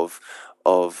things, of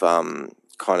kind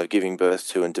of giving birth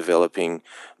to and developing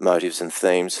motives and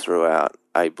themes throughout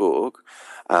a book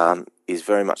is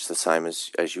very much the same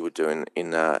as you would do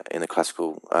in a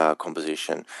classical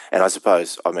composition. And I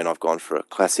suppose, I mean, I've gone for a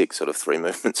classic sort of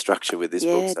 3-movement structure with this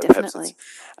book, so definitely.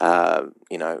 Perhaps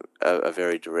it's a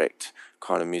very direct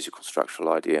kind of musical structural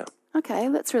idea. Okay,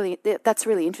 that's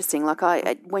really interesting. Like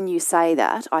when you say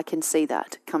that, I can see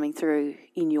that coming through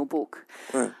in your book.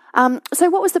 Right.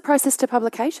 So what was the process to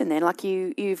publication then? Like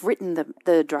you've written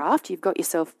the draft, you've got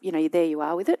yourself, there you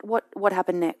are with it. What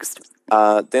happened next?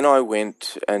 Then I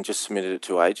went and just submitted it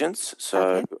to agents.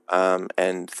 So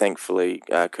and thankfully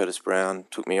Curtis Brown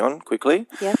took me on quickly.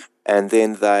 Yeah. And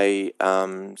then they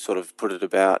sort of put it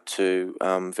about to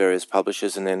various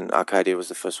publishers, and then Arcadia was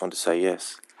the first one to say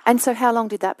yes. And so how long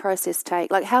did that process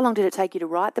take? Like how long did it take you to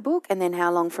write the book, and then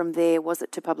how long from there was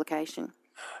it to publication?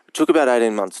 It took about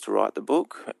 18 months to write the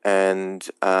book, and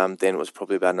then it was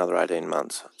probably about another 18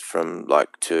 months from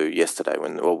to Saturday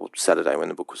when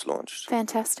the book was launched.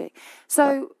 Fantastic.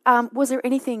 So was there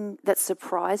anything that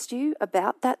surprised you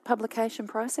about that publication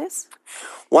process?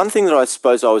 One thing that I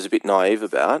suppose I was a bit naive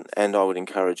about, and I would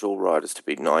encourage all writers to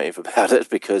be naive about it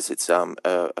because it's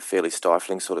a fairly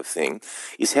stifling sort of thing,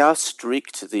 is how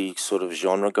strict the sort of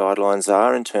genre guidelines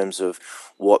are in terms of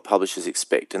what publishers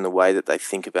expect and the way that they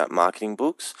think about marketing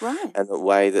books, right, and the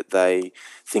way that they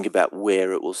think about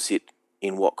where it will sit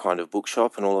in what kind of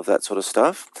bookshop and all of that sort of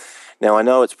stuff. Now, I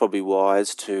know it's probably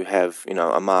wise to have,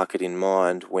 a market in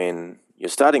mind when you're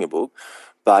starting a book,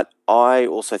 but I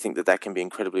also think that can be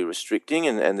incredibly restricting,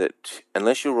 and that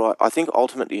unless you're right, I think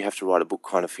ultimately you have to write a book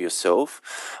kind of for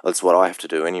yourself. That's what I have to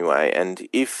do anyway. And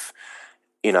if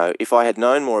I had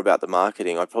known more about the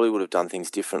marketing, I probably would have done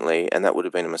things differently, and that would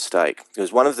have been a mistake.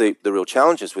 Because one of the real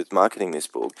challenges with marketing this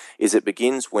book is it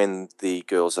begins when the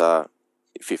girls are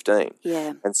 15.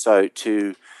 Yeah. And so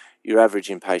to your average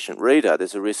impatient reader,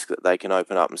 there's a risk that they can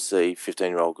open up and see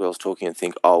 15-year-old girls talking and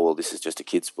think, oh, well, this is just a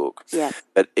kid's book. Yeah.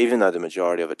 But even though the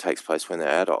majority of it takes place when they're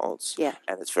adults, yeah,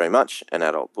 and it's very much an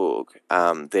adult book,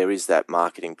 there is that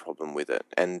marketing problem with it.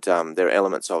 And there are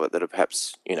elements of it that are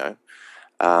perhaps,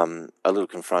 a little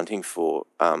confronting for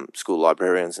school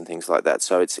librarians and things like that.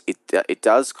 So it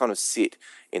does kind of sit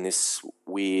in this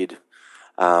weird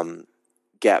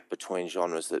gap between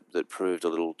genres that proved a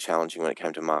little challenging when it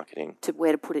came to marketing. To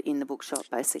where to put it in the bookshop,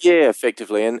 basically. Yeah,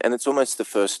 effectively, and it's almost the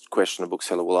first question a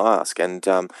bookseller will ask. And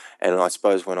I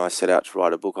suppose when I set out to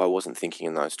write a book, I wasn't thinking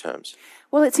in those terms.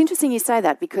 Well, it's interesting you say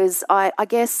that because I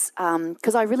guess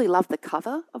because I really love the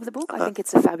cover of the book. I think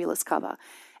it's a fabulous cover,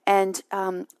 and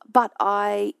but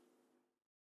I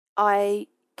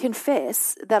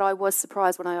confess that I was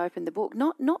surprised when I opened the book.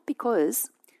 Not because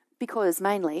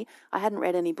mainly I hadn't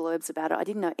read any blurbs about it. I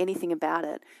didn't know anything about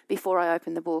it before I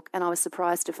opened the book, and I was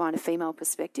surprised to find a female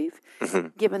perspective,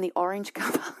 given the orange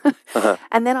cover.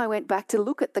 And then I went back to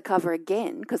look at the cover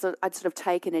again because I'd sort of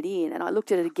taken it in, and I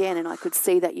looked at it again, and I could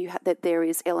see that that there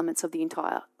is elements of the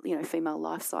entire female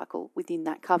life cycle within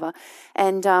that cover,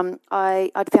 and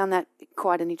I'd found that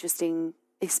quite an interesting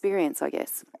experience, I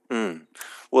guess.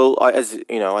 Well,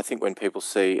 I think when people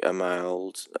see a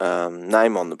male's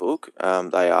name on the book,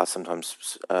 they are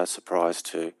sometimes surprised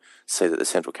to see that the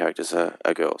central characters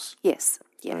are girls. Yes.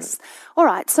 All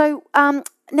right. So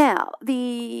now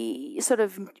the sort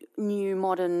of new,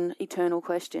 modern, eternal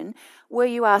question: were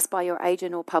you asked by your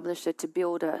agent or publisher to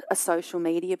build a social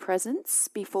media presence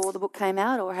before the book came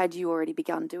out, or had you already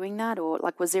begun doing that, or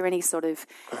was there any sort of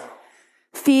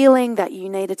feeling that you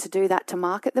needed to do that to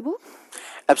market the book?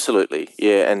 Absolutely,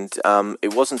 yeah, and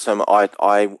it wasn't so much.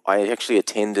 I actually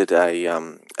attended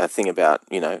a thing about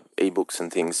ebooks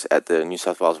and things at the New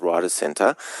South Wales Writers'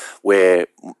 Centre, where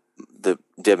the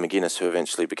Deb McGuinness, who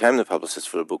eventually became the publicist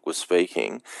for the book, was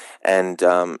speaking,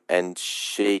 and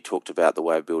she talked about the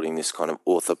way of building this kind of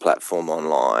author platform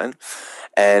online,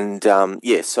 and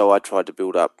so I tried to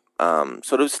build up,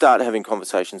 sort of start having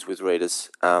conversations with readers.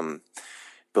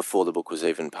 Before the book was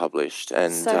even published,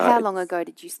 and so how long ago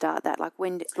did you start that? What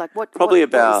about, what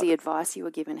was the advice you were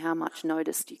given? How much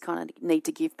notice do you kind of need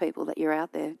to give people that you're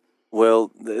out there? Well,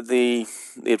 the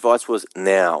advice was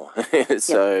now.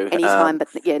 So anytime, but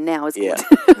now is good.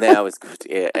 Yeah, now is good.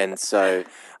 Yeah, and so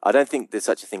I don't think there's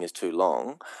such a thing as too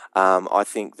long. I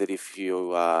think that if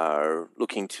you are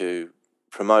looking to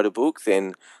promote a book,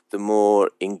 then the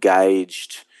more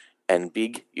engaged and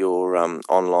big your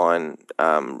online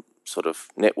sort of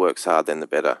networks are, then the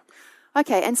better.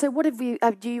 Okay, and so what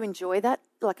do you enjoy that?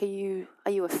 Are you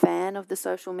a fan of the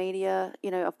social media,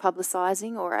 of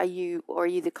publicising, or are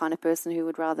you the kind of person who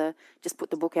would rather just put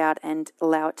the book out and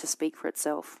allow it to speak for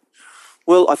itself?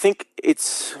 Well, I think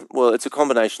it's a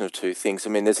combination of two things. I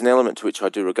mean, there's an element to which I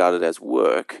do regard it as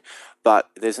work, but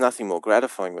there's nothing more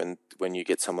gratifying when you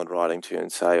get someone writing to you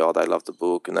and say, oh, they loved the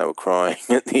book and they were crying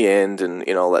at the end and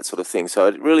all that sort of thing. So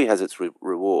it really has its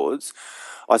rewards.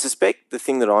 I suspect the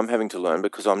thing that I'm having to learn,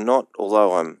 because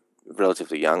although I'm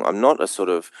relatively young, I'm not a sort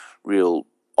of real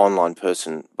online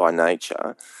person by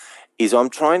nature, is I'm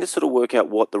trying to sort of work out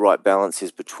what the right balance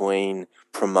is between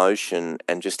promotion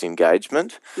and just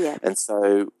engagement. Yeah. And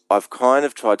so I've kind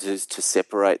of tried to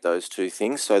separate those two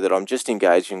things so that I'm just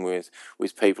engaging with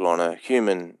people on a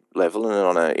human level and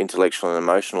on an intellectual and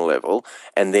emotional level,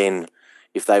 and then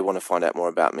if they want to find out more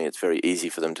about me, it's very easy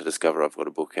for them to discover I've got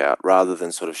a book out, rather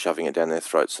than sort of shoving it down their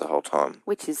throats the whole time.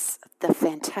 Which is the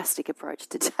fantastic approach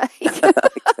to take.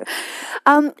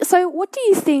 So what do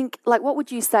you think, what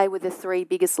would you say were the three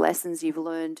biggest lessons you've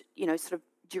learned, sort of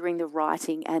during the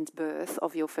writing and birth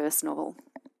of your first novel?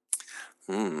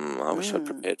 I wish I'd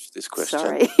prepared for this question.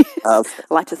 Sorry. I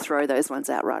like to throw those ones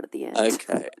out right at the end.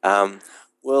 Okay.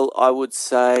 Well, I would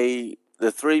say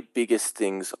the three biggest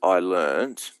things I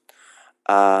learned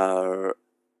are,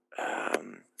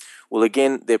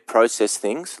 again, they're process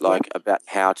things, about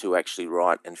how to actually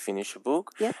write and finish a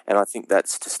book. Yep. And I think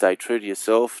that's to stay true to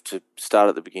yourself, to start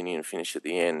at the beginning and finish at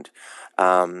the end,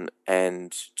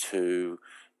 and to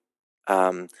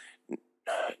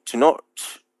not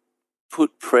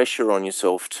put pressure on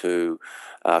yourself to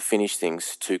finish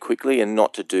things too quickly, and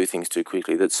not to do things too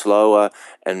quickly. That slower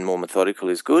and more methodical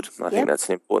is good. I think that's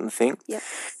an important thing. Yep.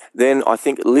 Then I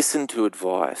think listen to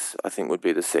advice, I think, would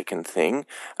be the second thing.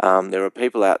 There are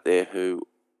people out there who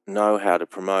know how to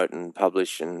promote and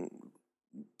publish and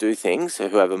do things,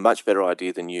 who have a much better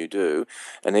idea than you do.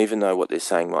 And even though what they're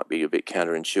saying might be a bit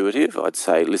counterintuitive, I'd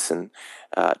say listen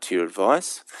to your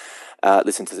advice.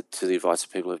 Listen to the advice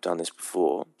of people who have done this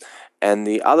before. And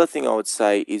the other thing I would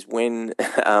say is when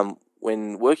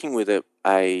working with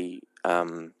a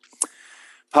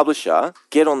publisher,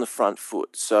 get on the front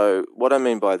foot. So what I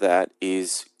mean by that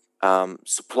is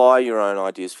supply your own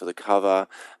ideas for the cover,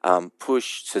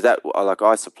 push. So that, like,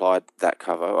 I supplied that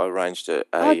cover. I arranged it.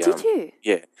 Did you?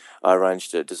 Yeah, I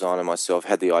arranged a designer myself,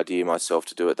 had the idea myself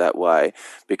to do it that way,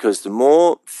 because the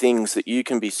more things that you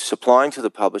can be supplying to the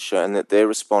publisher and that they're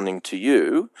responding to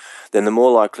you, then the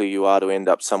more likely you are to end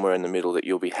up somewhere in the middle that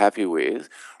you'll be happy with,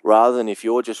 rather than if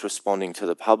you're just responding to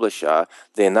the publisher,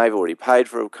 then they've already paid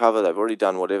for a cover, they've already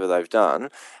done whatever they've done,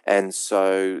 and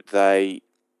so they,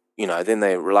 then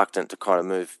they're reluctant to kind of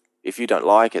move. If you don't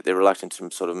like it, they're reluctant to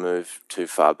sort of move too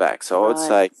far back. So I would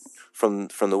say from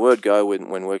the word go, when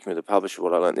working with a publisher,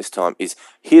 what I learned this time is,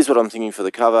 here's what I'm thinking for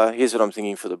the cover, here's what I'm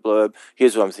thinking for the blurb,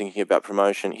 here's what I'm thinking about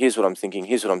promotion, here's what I'm thinking,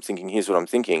 here's what I'm thinking, here's what I'm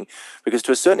thinking. Because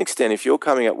to a certain extent, if you're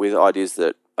coming up with ideas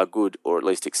that are good or at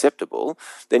least acceptable,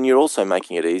 then you're also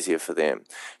making it easier for them.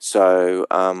 So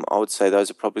I would say those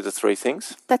are probably the three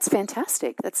things. That's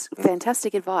fantastic. That's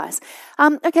fantastic advice.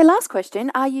 Okay, last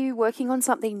question. Are you working on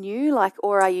something new,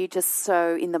 or are you just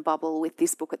so in the bubble with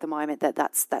this book at the moment that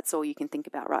that's all you can think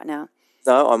about right now?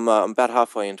 No, I'm about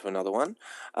halfway into another one,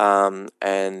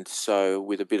 and so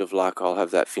with a bit of luck, I'll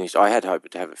have that finished. I had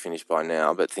hoped to have it finished by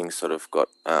now, but things sort of got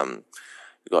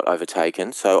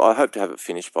overtaken. So I hope to have it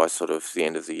finished by sort of the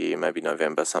end of the year, maybe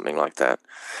November, something like that.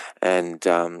 And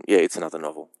it's another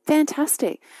novel.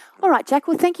 Fantastic. All right, Jack.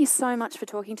 Well, thank you so much for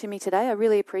talking to me today. I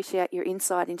really appreciate your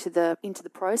insight into the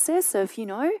process of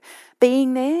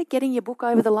being there, getting your book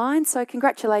over the line. So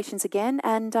congratulations again,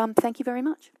 and thank you very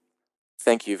much.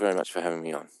 Thank you very much for having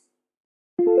me on.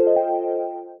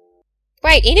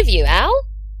 Great interview, Al.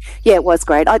 Yeah, it was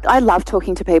great. I love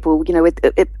talking to people.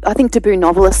 I think debut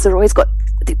novelists are always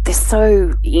they're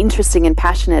so interesting and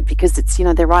passionate because it's,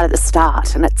 they're right at the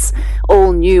start and it's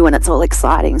all new and it's all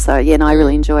exciting. So, yeah, I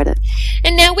really enjoyed it.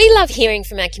 And now we love hearing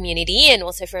from our community and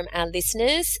also from our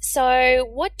listeners. So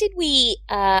what did we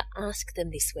ask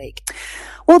them this week?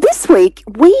 Well, this week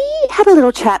we had a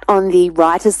little chat on the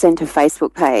Writers Centre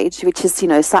Facebook page, which is,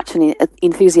 such an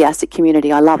enthusiastic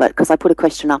community. I love it because I put a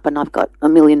question up and I've got a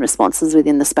million responses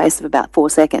within the space of about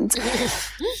 4 seconds.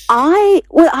 I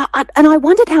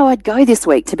wondered how I'd go this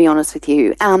week, to be honest with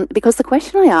you, because the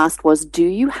question I asked was, do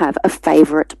you have a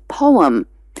favourite poem?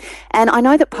 And I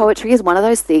know that poetry is one of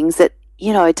those things that,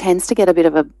 tends to get a bit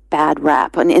of a bad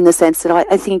rap, and in the sense that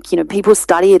I think, people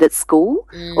study it at school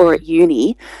or at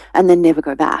uni and then never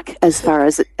go back as far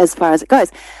as it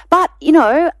goes. But,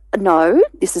 no,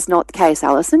 this is not the case,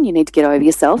 Alison. You need to get over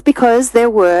yourself, because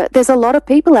there's a lot of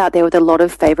people out there with a lot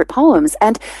of favourite poems.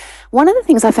 And one of the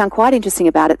things I found quite interesting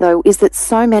about it, though, is that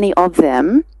so many of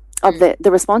them, of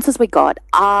the responses we got,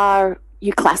 are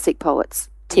your classic poets.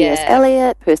 T.S.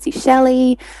 Eliot, Percy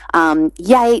Shelley,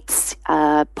 Yeats,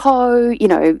 Poe,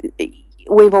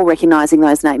 we've all recognising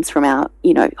those names from our,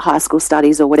 high school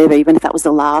studies or whatever, even if that was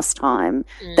the last time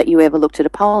that you ever looked at a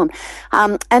poem.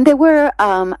 And there were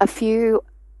a few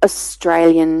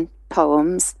Australian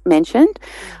poems mentioned,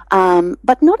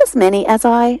 but not as many as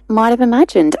I might have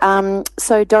imagined.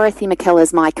 So Dorothy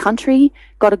McKellar's My Country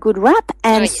got a good rap,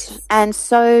 and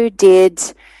so did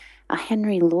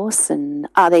Henry Lawson.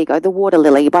 There you go, The Water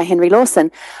Lily by Henry Lawson.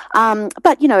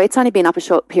 But, it's only been up a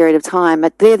short period of time.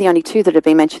 But they're the only two that have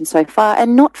been mentioned so far,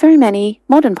 and not very many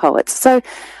modern poets. So,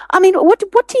 I mean, what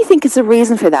do you think is the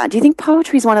reason for that? Do you think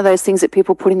poetry is one of those things that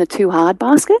people put in the too hard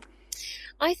basket?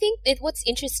 I think that what's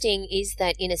interesting is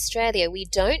that in Australia we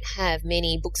don't have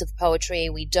many books of poetry.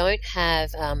 We don't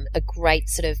have a great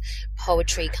sort of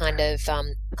poetry kind of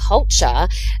culture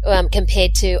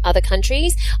compared to other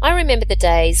countries. I remember the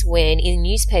days when in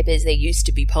newspapers there used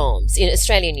to be poems, in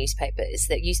Australian newspapers,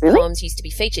 poems used to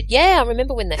be featured. Yeah, I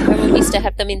remember when the Herald used to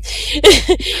have them in.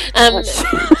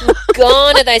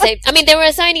 Gone are those days. I mean, there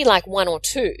was only like 1 or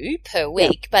 2 per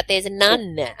week, but there's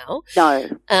none now. No.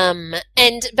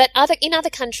 But in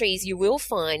other countries you will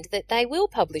find that they will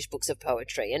publish books of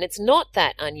poetry, and it's not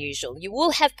that unusual. You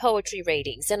will have poetry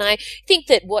readings, and I think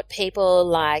that what people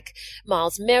like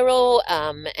Miles Merrill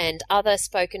and other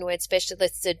spoken word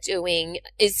specialists are doing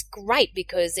is great,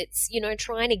 because it's,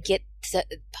 trying to get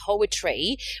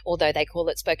poetry, although they call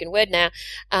it spoken word now,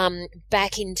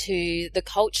 back into the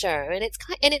culture. And it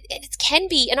can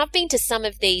be, and I've been to some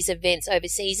of these events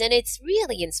overseas, and it's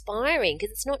really inspiring,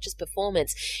 because it's not just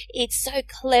performance. It's so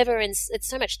clever, and it's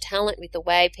so much talent with the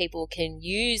way people can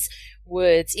use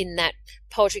words in that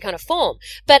poetry kind of form.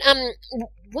 But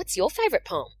what's your favourite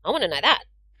poem? I want to know that.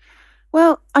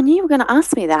 Well, I knew you were going to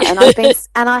ask me that,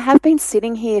 and I have been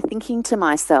sitting here thinking to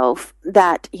myself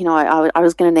that I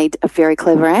was going to need a very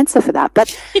clever answer for that,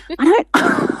 but I don't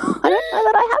know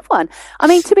that I have one. I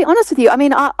mean, to be honest with you, I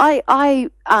mean, I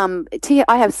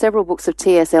have several books of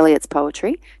T.S. Eliot's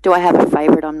poetry. Do I have a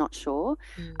favourite? I'm not sure.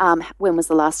 When was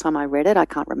the last time I read it? I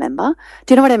can't remember.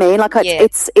 Do you know what I mean? Like,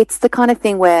 it's the kind of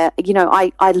thing where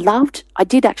I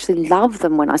did actually love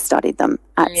them when I studied them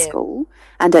at school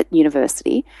and at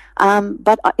university,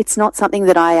 but it's not something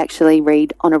that I actually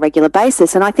read on a regular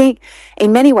basis. And I think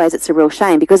in many ways it's a real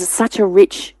shame because it's such a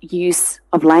rich use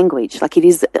of language. Like it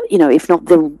is, if not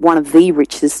one of the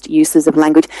richest uses of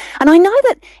language. And I know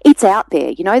that it's out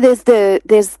there.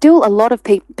 There's still a lot of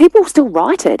people still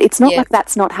write it. It's not like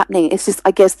that's not happening. It's just,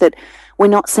 I guess, that we're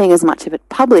not seeing as much of it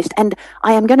published. And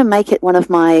I am going to make it one of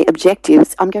my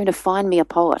objectives. I'm going to find me a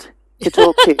poet to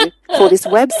talk to for this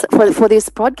for this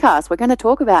podcast. We're going to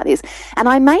talk about this, and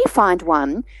I may find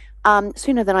one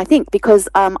sooner than I think because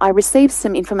I received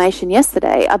some information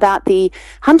yesterday about the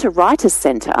Hunter Writers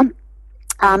Centre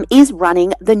is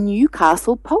running the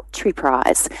Newcastle Poetry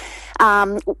Prize,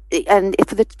 and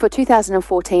for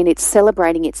 2014 it's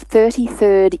celebrating its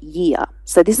 33rd year.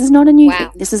 So this is not a new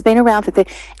thing. This has been around for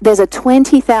there's a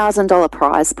 $20,000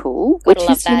 prize pool, which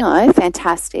is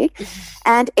fantastic,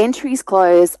 and entries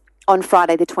close on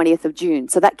Friday the 20th of June.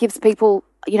 So that gives people,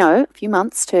 a few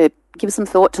months to give some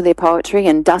thought to their poetry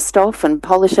and dust off and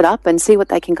polish it up and see what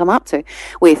they can come up to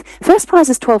with. First prize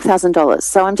is $12,000.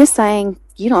 So I'm just saying,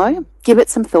 give it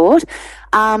some thought.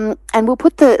 And we'll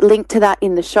put the link to that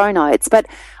in the show notes. But,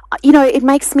 it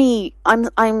makes me, I'm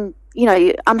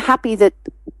happy that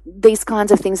these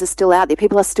kinds of things are still out there.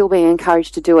 People are still being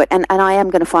encouraged to do it. And I am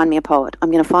going to find me a poet.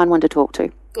 I'm going to find one to talk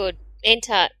to. Good.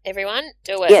 Enter, everyone.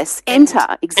 Do it. Yes, enter.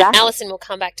 Exactly. And Alison will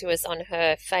come back to us on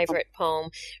her favourite poem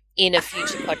in a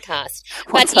future podcast.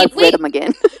 Once I've read them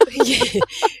again.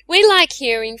 We like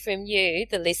hearing from you,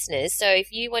 the listeners. So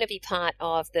if you want to be part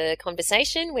of the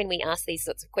conversation when we ask these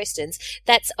sorts of questions,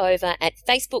 that's over at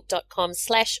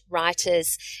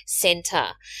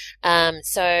facebook.com/writerscentre.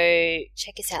 So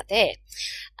check us out there.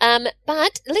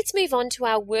 But let's move on to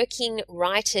our working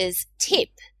writers tip.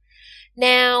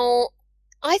 Now,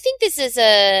 I think this is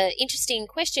a interesting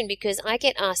question because I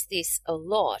get asked this a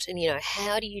lot. And,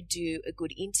 how do you do a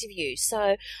good interview?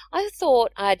 So I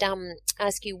thought I'd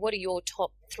ask you, what are your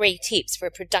top 3 tips for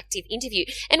a productive interview?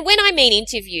 And when I mean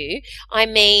interview, I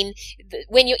mean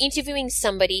when you're interviewing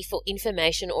somebody for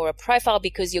information or a profile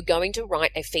because you're going to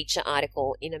write a feature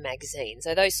article in a magazine.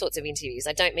 So those sorts of interviews.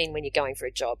 I don't mean when you're going for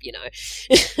a job,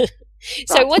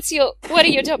 So what are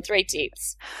your top 3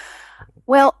 tips?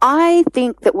 Well, I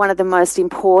think that one of the most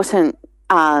important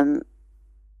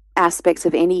aspects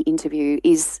of any interview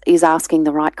is asking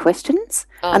the right questions.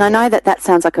 And I know that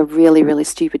sounds like a really, really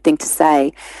stupid thing to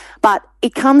say, but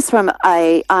it comes from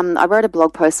I wrote a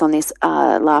blog post on this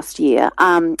last year.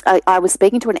 I was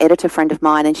speaking to an editor friend of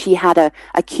mine, and she had a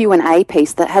Q&A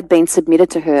piece that had been submitted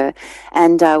to her.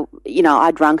 And,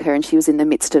 I'd rung her, and she was in the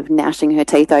midst of gnashing her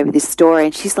teeth over this story.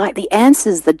 And she's like, the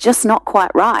answers are just not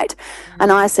quite right.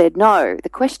 And I said, no, the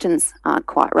questions aren't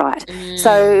quite right.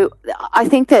 So I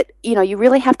think that, you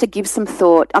really have to give some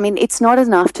thought. I mean, it's not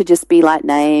enough to just be like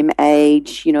name,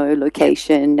 age,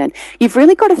 location. And you've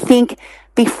really got to think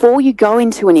before you go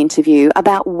into an interview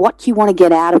about what you want to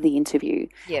get out of the interview.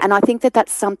 Yep. And I think that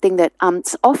that's something that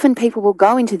often people will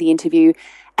go into the interview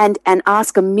and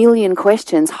ask a million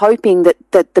questions, hoping that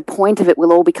the point of it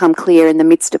will all become clear in the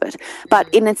midst of it. But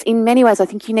in many ways, I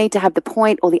think you need to have the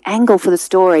point or the angle for the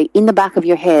story in the back of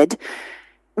your head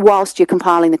whilst you're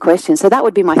compiling the questions. So that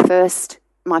would be my first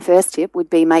tip would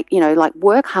be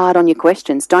work hard on your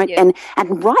questions. And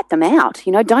write them out.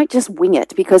 Don't just wing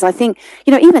it, because I think,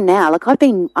 even now, I've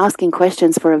been asking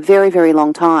questions for a very, very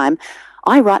long time.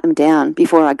 I write them down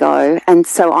before I go. And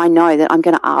so I know that I'm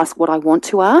going to ask what I want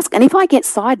to ask. And if I get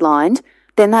sidelined,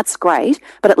 then that's great.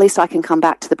 But at least I can come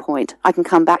back to the point. I can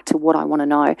come back to what I want to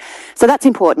know. So that's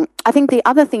important. I think the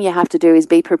other thing you have to do is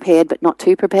be prepared, but not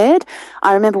too prepared.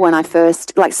 I remember when I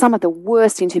first, some of the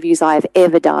worst interviews I have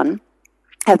ever done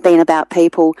have been about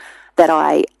people that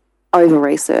I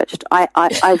over-researched. I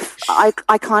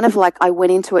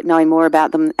went into it knowing more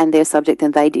about them and their subject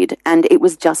than they did, and it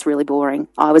was just really boring.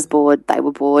 I was bored, they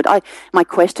were bored. My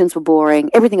questions were boring.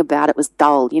 Everything about it was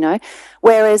dull,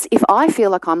 Whereas if I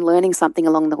feel like I'm learning something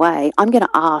along the way, I'm going to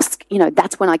ask,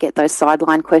 that's when I get those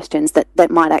sideline questions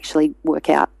that might actually work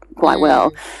out quite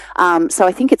well. So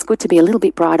I think it's good to be a little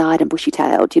bit bright-eyed and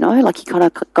bushy-tailed, you kind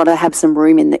of got to have some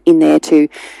room in there to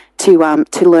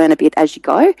learn a bit as you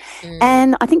go.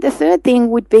 And I think the third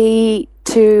thing would be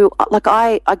to, like,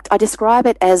 I describe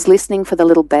it as listening for the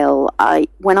little bell.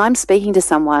 When I'm speaking to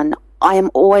someone, I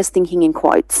am always thinking in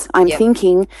quotes. I'm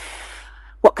thinking,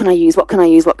 what can I use? What can I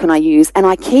use? What can I use? And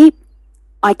I keep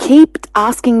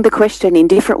asking the question in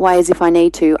different ways if I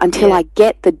need to until I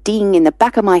get the ding in the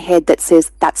back of my head that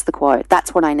says, that's the quote.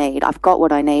 That's what I need. I've got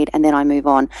what I need, and then I move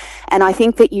on. And I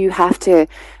think that you have to,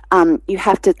 and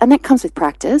that comes with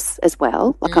practice as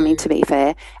well. Like, I mean, to be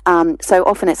fair. So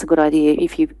often it's a good idea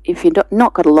if you've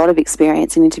not got a lot of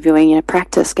experience in interviewing,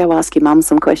 practice, go ask your mum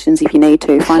some questions if you need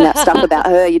to, find out stuff about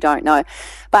her you don't know.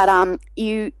 But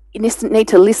you need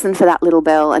to listen for that little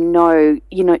bell and know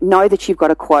that you've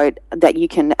got a quote that you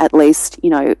can at least,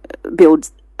 build,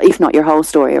 if not your whole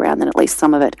story around, then at least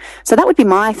some of it. So that would be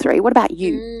my 3. What about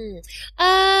you?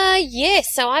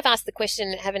 Yes. So I've asked the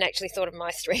question, haven't actually thought of my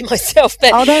 3 myself.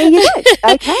 But oh, there you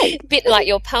go. Okay. Bit like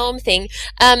your poem thing.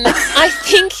 I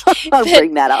think I'll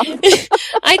bring that up.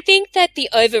 I think that the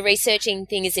over-researching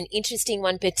thing is an interesting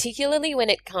one, particularly when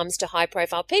it comes to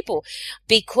high-profile people,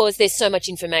 because there's so much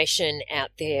information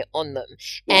out there on them.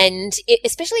 Yeah. And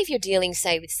especially if you're dealing,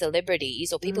 say, with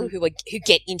celebrities or people who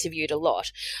get interviewed a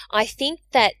lot, I think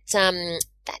that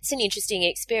that's an interesting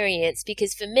experience,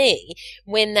 because for me,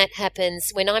 when that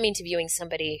happens, when I'm interviewing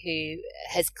somebody who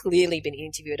has clearly been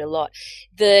interviewed a lot,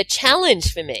 the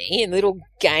challenge for me, a little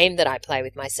game that I play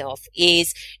with myself,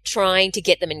 is trying to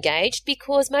get them engaged,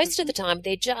 because most of the time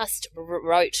they're just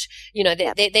rote,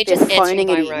 they're just answering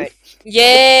by rote.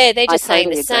 Yeah, they're just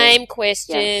saying the same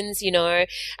questions, they're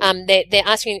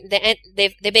asking,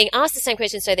 they're being asked the same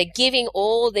questions, so they're giving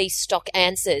all these stock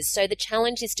answers. So the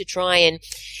challenge is to try and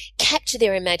capture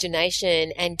their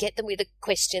imagination and get them with a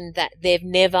question that they've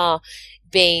never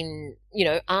been,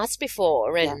 asked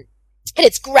before. And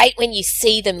it's great when you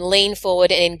see them lean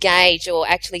forward and engage, or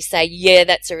actually say, yeah,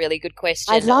 that's a really good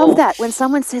question. I love that. When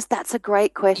someone says that's a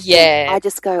great question, I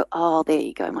just go, oh, there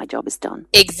you go, my job is done.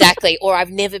 Exactly. Or I've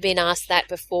never been asked that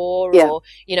before, or,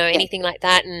 anything like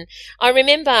that. And I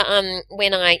remember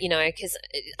when because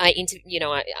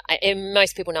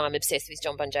most people know I'm obsessed with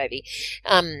Jon Bon Jovi.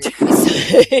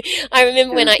 So I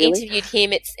remember when I interviewed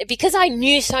him, it's because I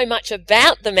knew so much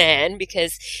about the man,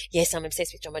 because, yes, I'm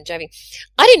obsessed with Jon Bon Jovi.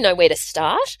 I didn't know where to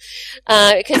start,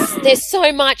 because there's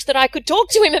so much that I could talk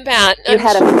to him about. You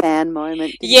had a fan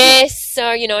moment. Yes.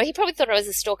 So, he probably thought I was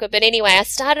a stalker. But anyway, I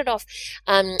started off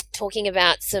talking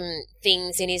about some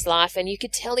things in his life, and you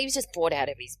could tell he was just bored out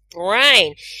of his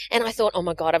brain. And I thought, oh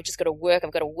my God, I've got to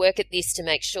work at this to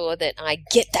make sure that I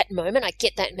get that moment, I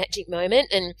get that magic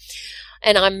moment.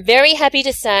 And I'm very happy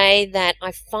to say that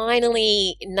I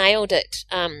finally nailed it.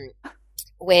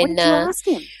 What did you ask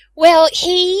him? Well, do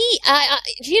you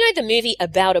know the movie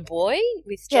About a Boy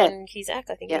with John Cusack?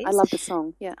 I think. Yeah, I love the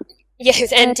song. Yeah.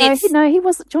 Yes, and he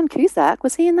wasn't John Cusack.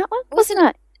 Was he in that one? Wasn't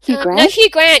it? Hugh Grant? No, Hugh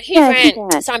Grant. Hugh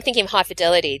Grant. So I'm thinking of High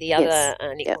Fidelity, the other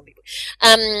Nick Hornby.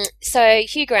 So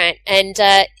Hugh Grant, and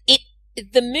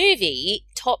the movie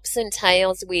tops and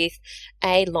tails with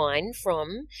a line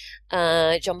from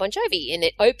Jon Bon Jovi, and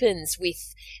it opens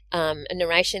with a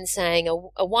narration saying,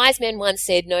 a wise man once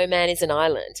said, no man is an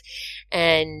island.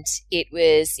 And it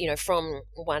was, from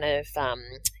one of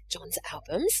John's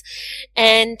albums.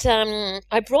 And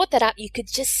I brought that up. You could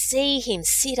just see him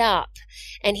sit up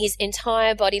and his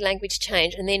entire body language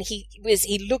changed. And then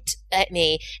he looked at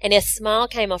me and a smile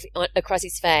came across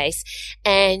his face,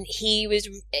 and he was,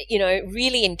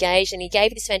 really engaged, and he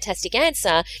gave this fantastic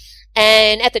answer.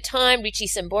 And at the time, Richie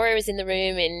Sambora was in the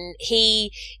room, and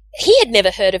he had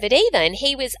never heard of it either. And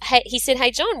he said,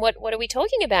 hey, John, what are we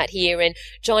talking about here? And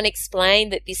John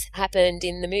explained that this happened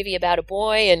in the movie About a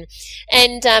Boy.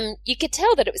 And you could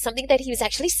tell that it was something that he was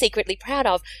actually secretly proud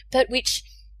of, but which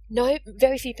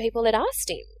very few people had asked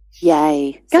him.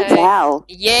 Yay. Go Val.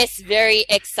 Yes, very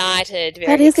excited.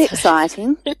 That is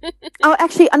exciting. Oh,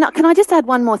 actually, can I just add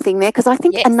one more thing there? Because I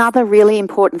think another really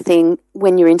important thing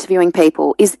when you're interviewing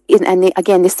people is,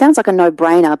 again, this sounds like a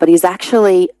no-brainer, but is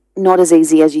actually not as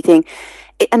easy as you think,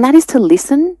 and that is to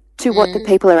listen to what the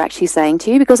people are actually saying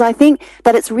to you, because I think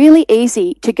that it's really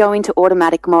easy to go into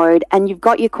automatic mode, and you've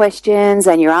got your questions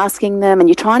and you're asking them and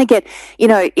you're trying to get,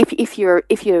 if you're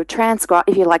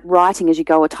like writing as you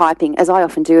go or typing, as I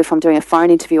often do if I'm doing a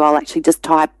phone interview, I'll actually just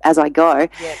type as I go.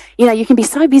 Yeah. You can be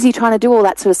so busy trying to do all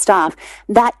that sort of stuff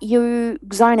that you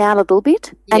zone out a little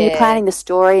bit, and you're planning the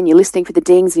story and you're listening for the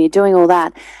dings and you're doing all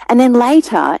that, and then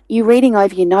later you're reading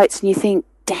over your notes and you think,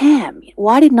 damn,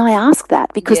 why didn't I ask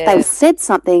that? Because they've said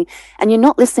something and you're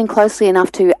not listening closely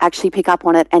enough to actually pick up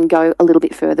on it and go a little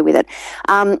bit further with it.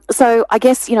 So I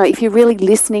guess, if you're really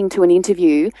listening to an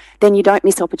interview, then you don't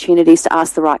miss opportunities to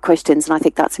ask the right questions, and I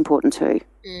think that's important too.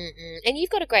 Mm-mm. And you've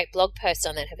got a great blog post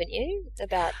on that, haven't you?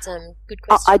 About good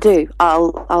questions. I do.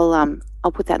 I'll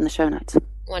put that in the show notes.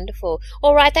 Wonderful.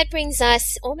 All right, that brings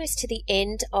us almost to the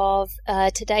end of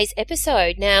today's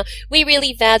episode. Now, we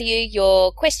really value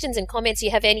your questions and comments. If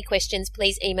you have any questions,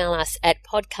 please email us at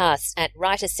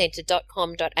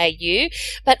podcasts@writerscentre.com.au.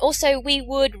 But also, we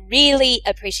would really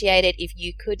appreciate it if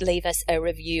you could leave us a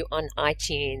review on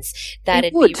iTunes.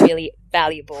 That'd be really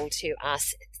valuable to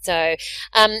us. So,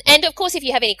 and of course, if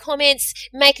you have any comments,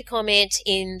 make a comment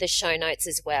in the show notes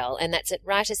as well. And that's at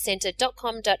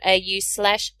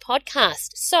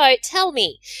writerscentre.com.au/podcast. So tell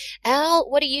me, Al,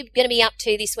 what are you going to be up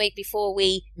to this week before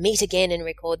we meet again and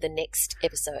record the next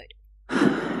episode?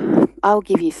 I'll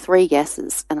give you 3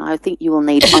 guesses, and I think you will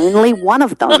need only one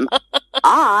of them.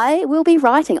 I will be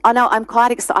writing. I know I'm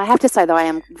quite excited. I have to say, though, I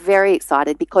am very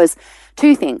excited because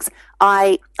 2 things.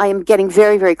 I am getting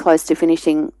very, very close to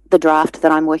finishing the draft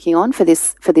that I'm working on for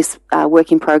this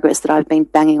work in progress that I've been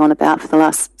banging on about for the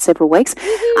last several weeks.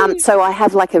 So I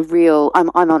have like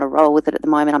I'm on a roll with it at the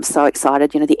moment. I'm so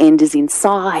excited. The end is in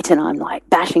sight and I'm like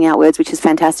bashing out words, which is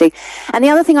fantastic. And the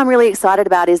other thing I'm really excited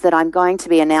about is that I'm going to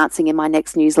be announcing in my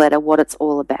next newsletter what it's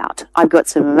all about. I've got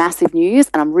some massive news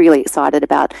and I'm really excited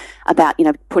about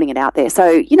putting it out there. So,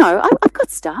 I've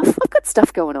got stuff. I've got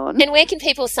stuff going on. And where can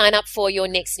people sign up for your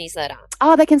next newsletter?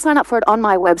 Oh, they can sign up for it on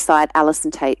my website,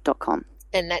 AlisonTate.com.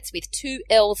 And that's with 2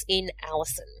 L's in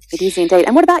Alison. It is indeed.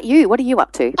 And what about you? What are you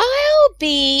up to? I'll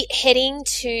be heading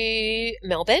to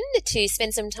Melbourne to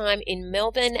spend some time in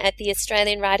Melbourne at the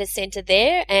Australian Writers Centre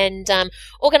there and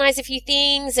organise a few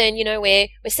things. And, we're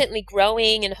certainly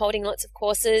growing and holding lots of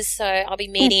courses. So I'll be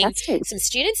meeting some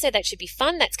students. So that should be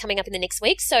fun. That's coming up in the next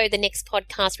week. So the next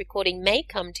podcast recording may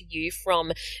come to you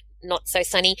from not so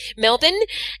sunny Melbourne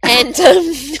and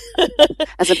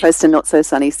as opposed to not so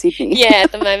sunny Sydney. Yeah,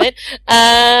 at the moment.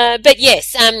 But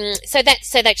yes, so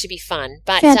that should be fun.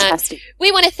 But fantastic.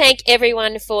 We want to thank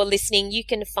everyone for listening. You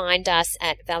can find us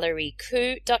at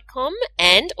ValerieKhoo.com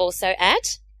and also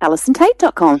at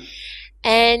AlisonTate.com.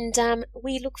 And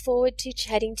we look forward to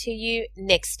chatting to you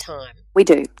next time. We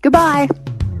do. Goodbye.